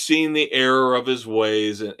he's seen the error of his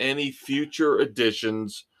ways, and any future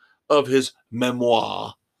editions of his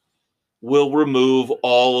memoir will remove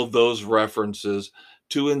all of those references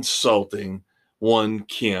to insulting one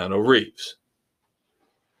Keanu Reeves.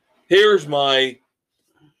 Here's my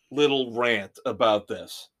little rant about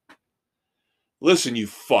this. Listen, you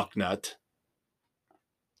fucknut.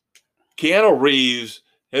 Keanu Reeves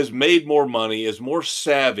has made more money, is more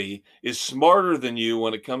savvy, is smarter than you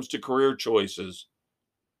when it comes to career choices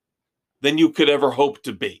than you could ever hope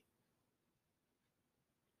to be.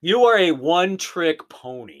 You are a one-trick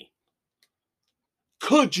pony.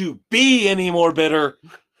 Could you be any more bitter?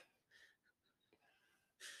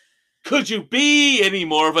 Could you be any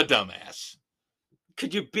more of a dumbass?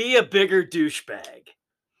 Could you be a bigger douchebag?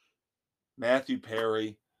 Matthew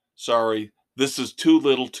Perry, sorry, this is too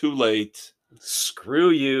little, too late. Screw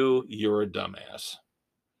you. You're a dumbass.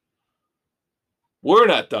 We're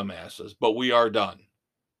not dumbasses, but we are done.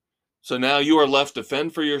 So now you are left to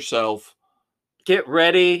fend for yourself. Get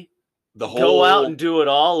ready. Go out and do it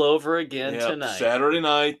all over again tonight. Saturday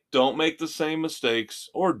night. Don't make the same mistakes,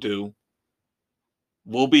 or do.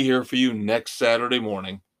 We'll be here for you next Saturday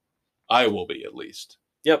morning. I will be, at least.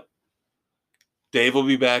 Yep. Dave will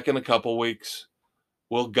be back in a couple weeks.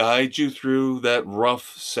 We'll guide you through that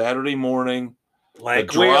rough Saturday morning.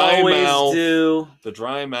 Like we always do. The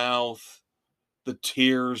dry mouth, the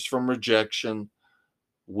tears from rejection.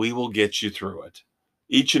 We will get you through it.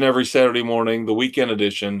 Each and every Saturday morning, the weekend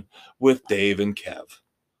edition with Dave and Kev.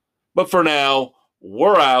 But for now,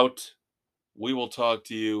 we're out. We will talk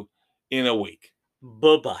to you in a week.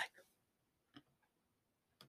 Bye-bye.